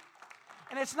you.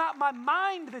 And it's not my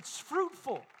mind that's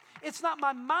fruitful. It's not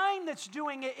my mind that's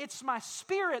doing it. It's my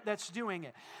spirit that's doing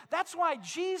it. That's why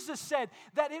Jesus said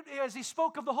that as he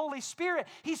spoke of the Holy Spirit,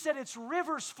 he said it's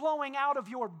rivers flowing out of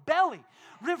your belly,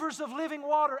 rivers of living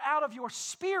water out of your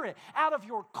spirit, out of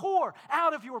your core,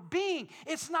 out of your being.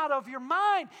 It's not of your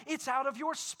mind. It's out of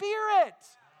your spirit.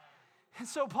 And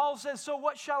so Paul says, so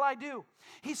what shall I do?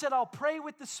 He said, I'll pray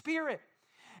with the Spirit,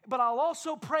 but I'll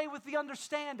also pray with the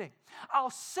understanding.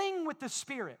 I'll sing with the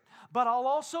Spirit, but I'll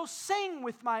also sing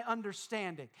with my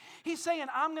understanding. He's saying,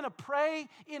 I'm going to pray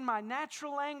in my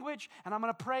natural language, and I'm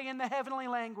going to pray in the heavenly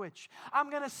language.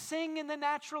 I'm going to sing in the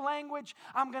natural language.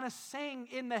 I'm going to sing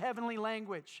in the heavenly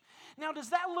language. Now, does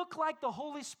that look like the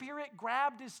Holy Spirit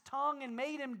grabbed his tongue and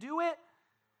made him do it?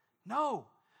 No.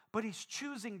 But he's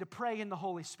choosing to pray in the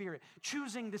Holy Spirit,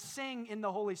 choosing to sing in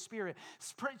the Holy Spirit,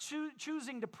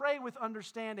 choosing to pray with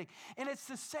understanding. And it's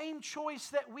the same choice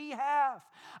that we have.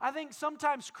 I think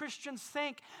sometimes Christians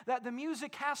think that the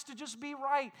music has to just be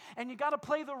right, and you got to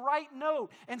play the right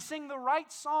note and sing the right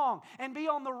song and be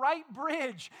on the right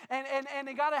bridge, and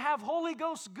you got to have Holy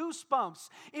Ghost goosebumps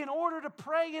in order to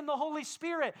pray in the Holy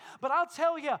Spirit. But I'll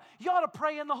tell you, you ought to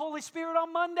pray in the Holy Spirit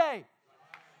on Monday.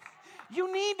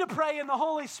 You need to pray in the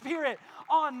Holy Spirit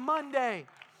on Monday.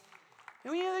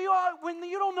 When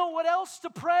you don't know what else to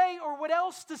pray or what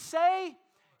else to say,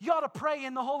 you ought to pray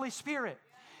in the Holy Spirit.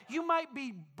 You might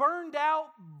be burned out,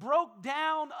 broke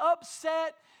down,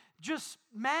 upset, just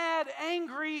mad,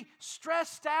 angry,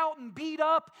 stressed out, and beat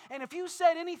up. And if you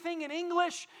said anything in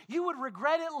English, you would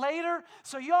regret it later.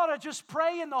 So you ought to just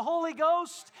pray in the Holy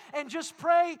Ghost and just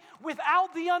pray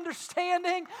without the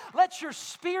understanding. Let your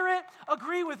spirit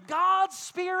agree with God's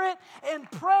Spirit and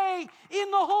pray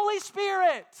in the Holy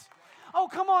Spirit. Oh,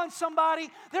 come on, somebody.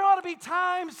 There ought to be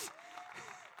times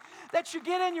that you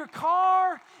get in your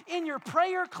car, in your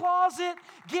prayer closet,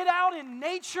 get out in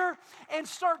nature and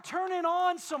start turning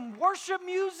on some worship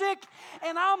music,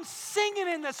 and I'm singing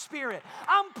in the Spirit.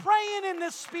 I'm praying in the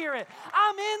Spirit.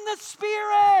 I'm in the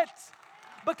Spirit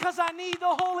because I need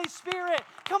the Holy Spirit.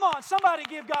 Come on, somebody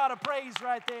give God a praise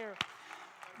right there.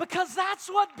 Because that's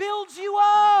what builds you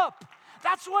up.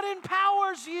 That's what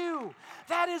empowers you.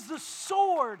 That is the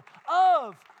sword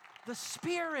of the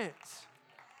Spirit.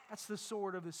 That's the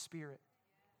sword of the Spirit.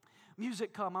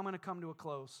 Music come. I'm going to come to a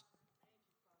close.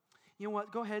 You know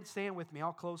what? Go ahead, stand with me.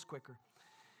 I'll close quicker.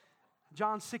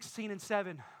 John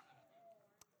 16:7.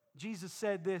 Jesus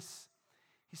said this.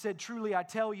 He said, truly I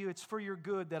tell you, it's for your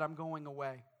good that I'm going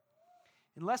away.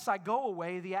 Unless I go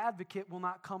away, the advocate will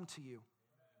not come to you.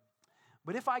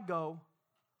 But if I go,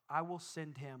 I will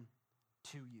send him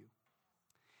to you.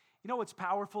 You know what's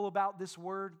powerful about this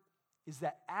word is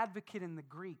that advocate in the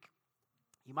Greek,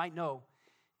 you might know,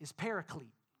 is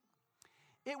paraclete.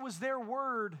 It was their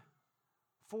word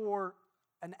for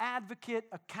an advocate,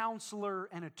 a counselor,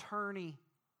 an attorney,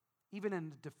 even a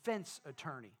defense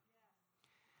attorney.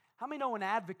 How many know an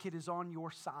advocate is on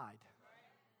your side?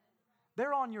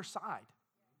 They're on your side.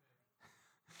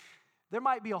 There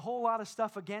might be a whole lot of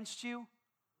stuff against you,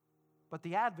 but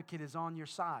the advocate is on your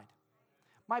side.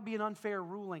 Might be an unfair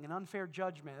ruling, an unfair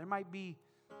judgment. There might be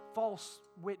false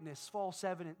witness, false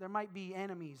evidence. There might be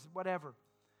enemies, whatever.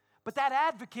 But that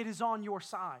advocate is on your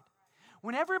side.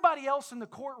 When everybody else in the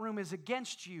courtroom is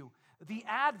against you, the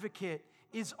advocate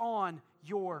is on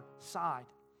your side.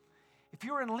 If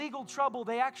you're in legal trouble,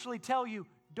 they actually tell you,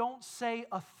 don't say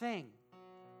a thing.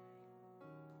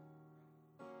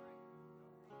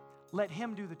 Let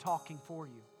him do the talking for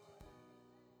you.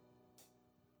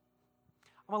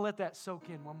 I'm going to let that soak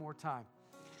in one more time.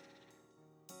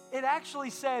 It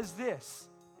actually says this.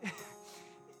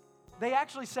 They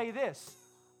actually say this.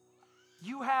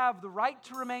 You have the right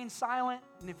to remain silent,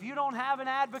 and if you don't have an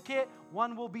advocate,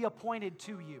 one will be appointed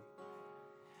to you.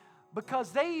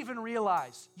 Because they even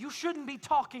realize you shouldn't be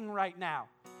talking right now.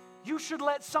 You should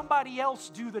let somebody else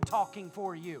do the talking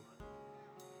for you.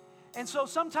 And so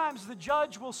sometimes the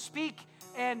judge will speak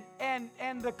and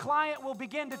the client will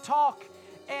begin to talk,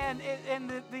 and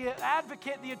the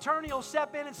advocate, the attorney will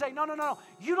step in and say, no,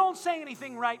 you don't say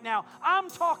anything right now. I'm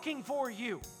talking for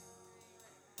you.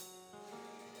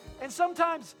 And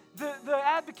sometimes the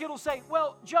advocate will say,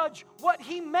 well, judge, what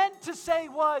he meant to say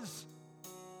was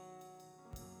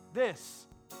this.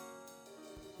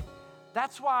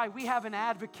 That's why we have an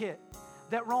advocate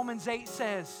that Romans 8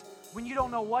 says, when you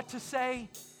don't know what to say,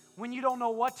 when you don't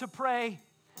know what to pray,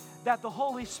 that the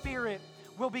Holy Spirit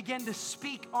will begin to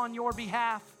speak on your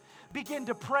behalf, begin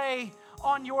to pray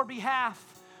on your behalf.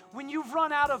 When you've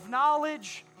run out of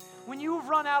knowledge, when you've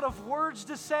run out of words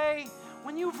to say,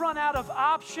 when you've run out of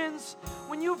options,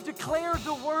 when you've declared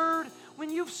the word, when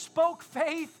you've spoke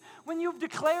faith, when you've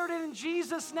declared it in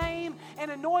Jesus' name and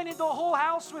anointed the whole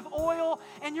house with oil,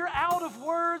 and you're out of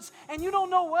words and you don't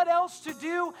know what else to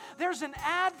do, there's an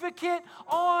advocate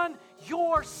on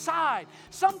your side.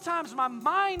 Sometimes my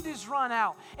mind is run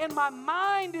out and my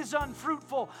mind is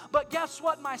unfruitful, but guess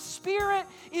what? My spirit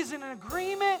is in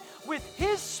agreement with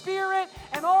His Spirit,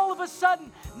 and all of of a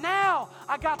sudden, now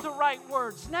I got the right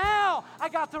words. Now I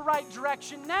got the right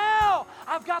direction. Now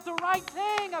I've got the right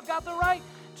thing. I've got the right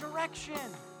direction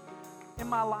in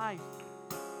my life.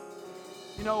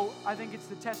 You know, I think it's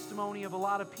the testimony of a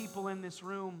lot of people in this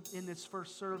room, in this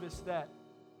first service, that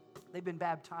they've been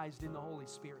baptized in the Holy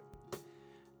Spirit.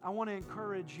 I want to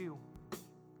encourage you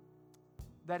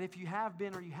that if you have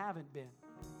been or you haven't been,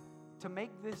 to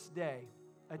make this day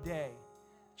a day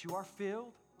that you are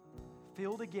filled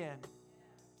again,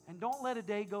 and don't let a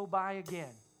day go by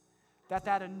again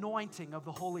that anointing of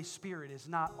the Holy Spirit is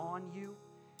not on you,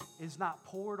 is not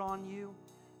poured on you,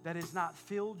 that has not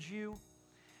filled you.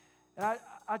 And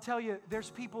I tell you, there's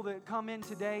people that come in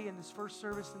today in this first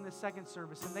service and this second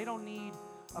service, and they don't need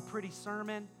a pretty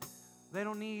sermon. They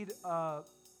don't need the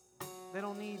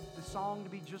song to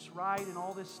be just right and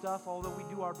all this stuff, although we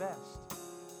do our best.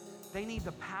 They need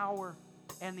the power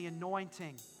and the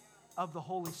anointing of the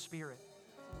Holy Spirit.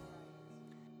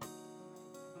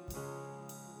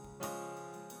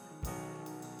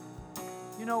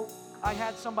 You know, I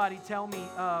had somebody tell me,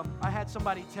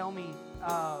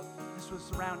 this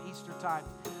was around Easter time.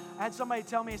 I had somebody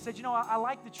tell me, I said, you know, I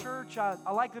like the church, I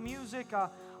like the music, I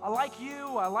like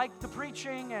you, I like the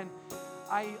preaching, and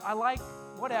I like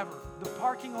whatever, the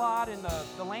parking lot and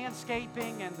the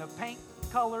landscaping and the paint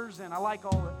colors, and I like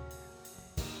all the...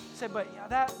 He said, but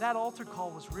that altar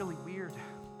call was really weird.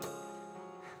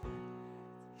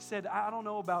 He said, I don't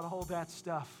know about all that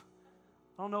stuff.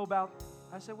 I don't know about...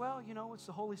 I said, well, you know, it's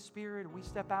the Holy Spirit, and we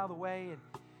step out of the way. And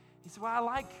he said, well,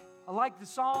 I like the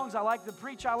songs, I like the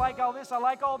preach, I like all this, I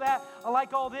like all that, I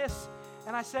like all this.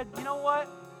 And I said, you know what?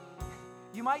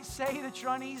 You might say that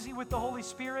you're uneasy with the Holy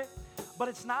Spirit, but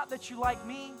it's not that you like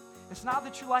me. It's not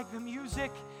that you like the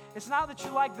music. It's not that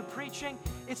you like the preaching.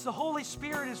 It's the Holy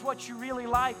Spirit is what you really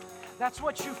like. That's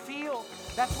what you feel.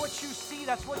 That's what you see.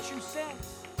 That's what you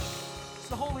sense. It's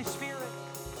the Holy Spirit.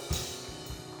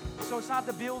 So it's not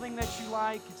the building that you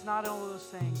like. It's not all of those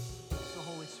things. It's the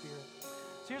Holy Spirit.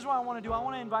 So here's what I want to do. I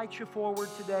want to invite you forward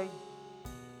today,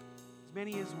 as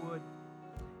many as would.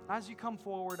 As you come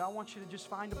forward, I want you to just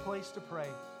find a place to pray.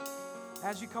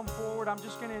 As you come forward, I'm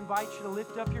just going to invite you to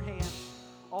lift up your hands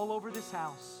all over this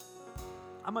house.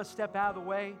 I'm going to step out of the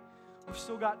way. We've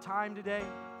still got time today.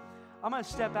 I'm going to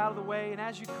step out of the way, and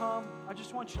as you come, I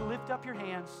just want you to lift up your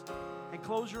hands and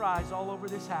close your eyes all over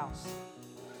this house.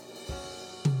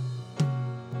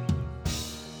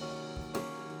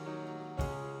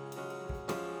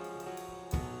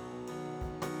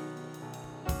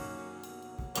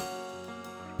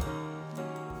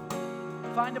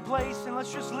 Find a place and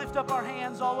let's just lift up our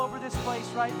hands all over this place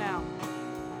right now.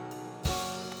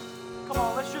 Come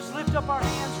on, let's just lift up our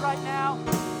hands right now.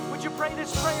 Would you pray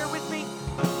this prayer with me?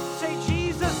 Say,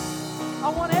 Jesus, I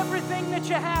want everything that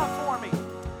you have for me.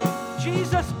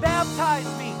 Jesus, baptize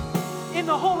me in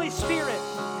the Holy Spirit.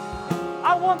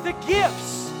 I want the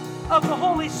gifts of the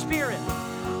Holy Spirit.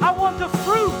 I want the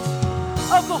fruit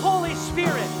of the Holy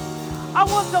Spirit. I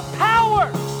want the power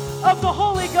of the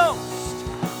Holy Ghost.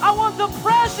 I want the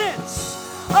presence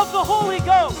of the Holy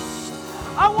Ghost.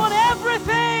 I want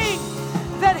everything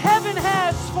that heaven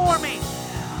has for me.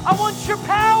 I want your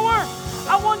power.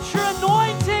 I want your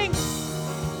anointing.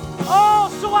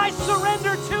 Oh, so I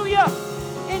surrender to you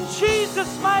in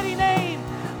Jesus' mighty name.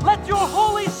 Let your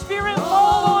Holy Spirit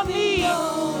fall on me.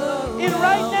 And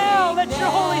right now, let your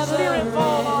Holy Spirit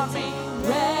fall on me.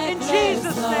 In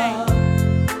Jesus' name.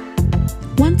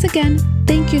 Once again,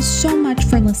 thank you so much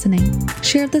for listening.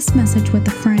 Share this message with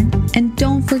a friend and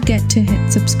don't forget to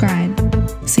hit subscribe.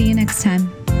 See you next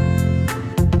time.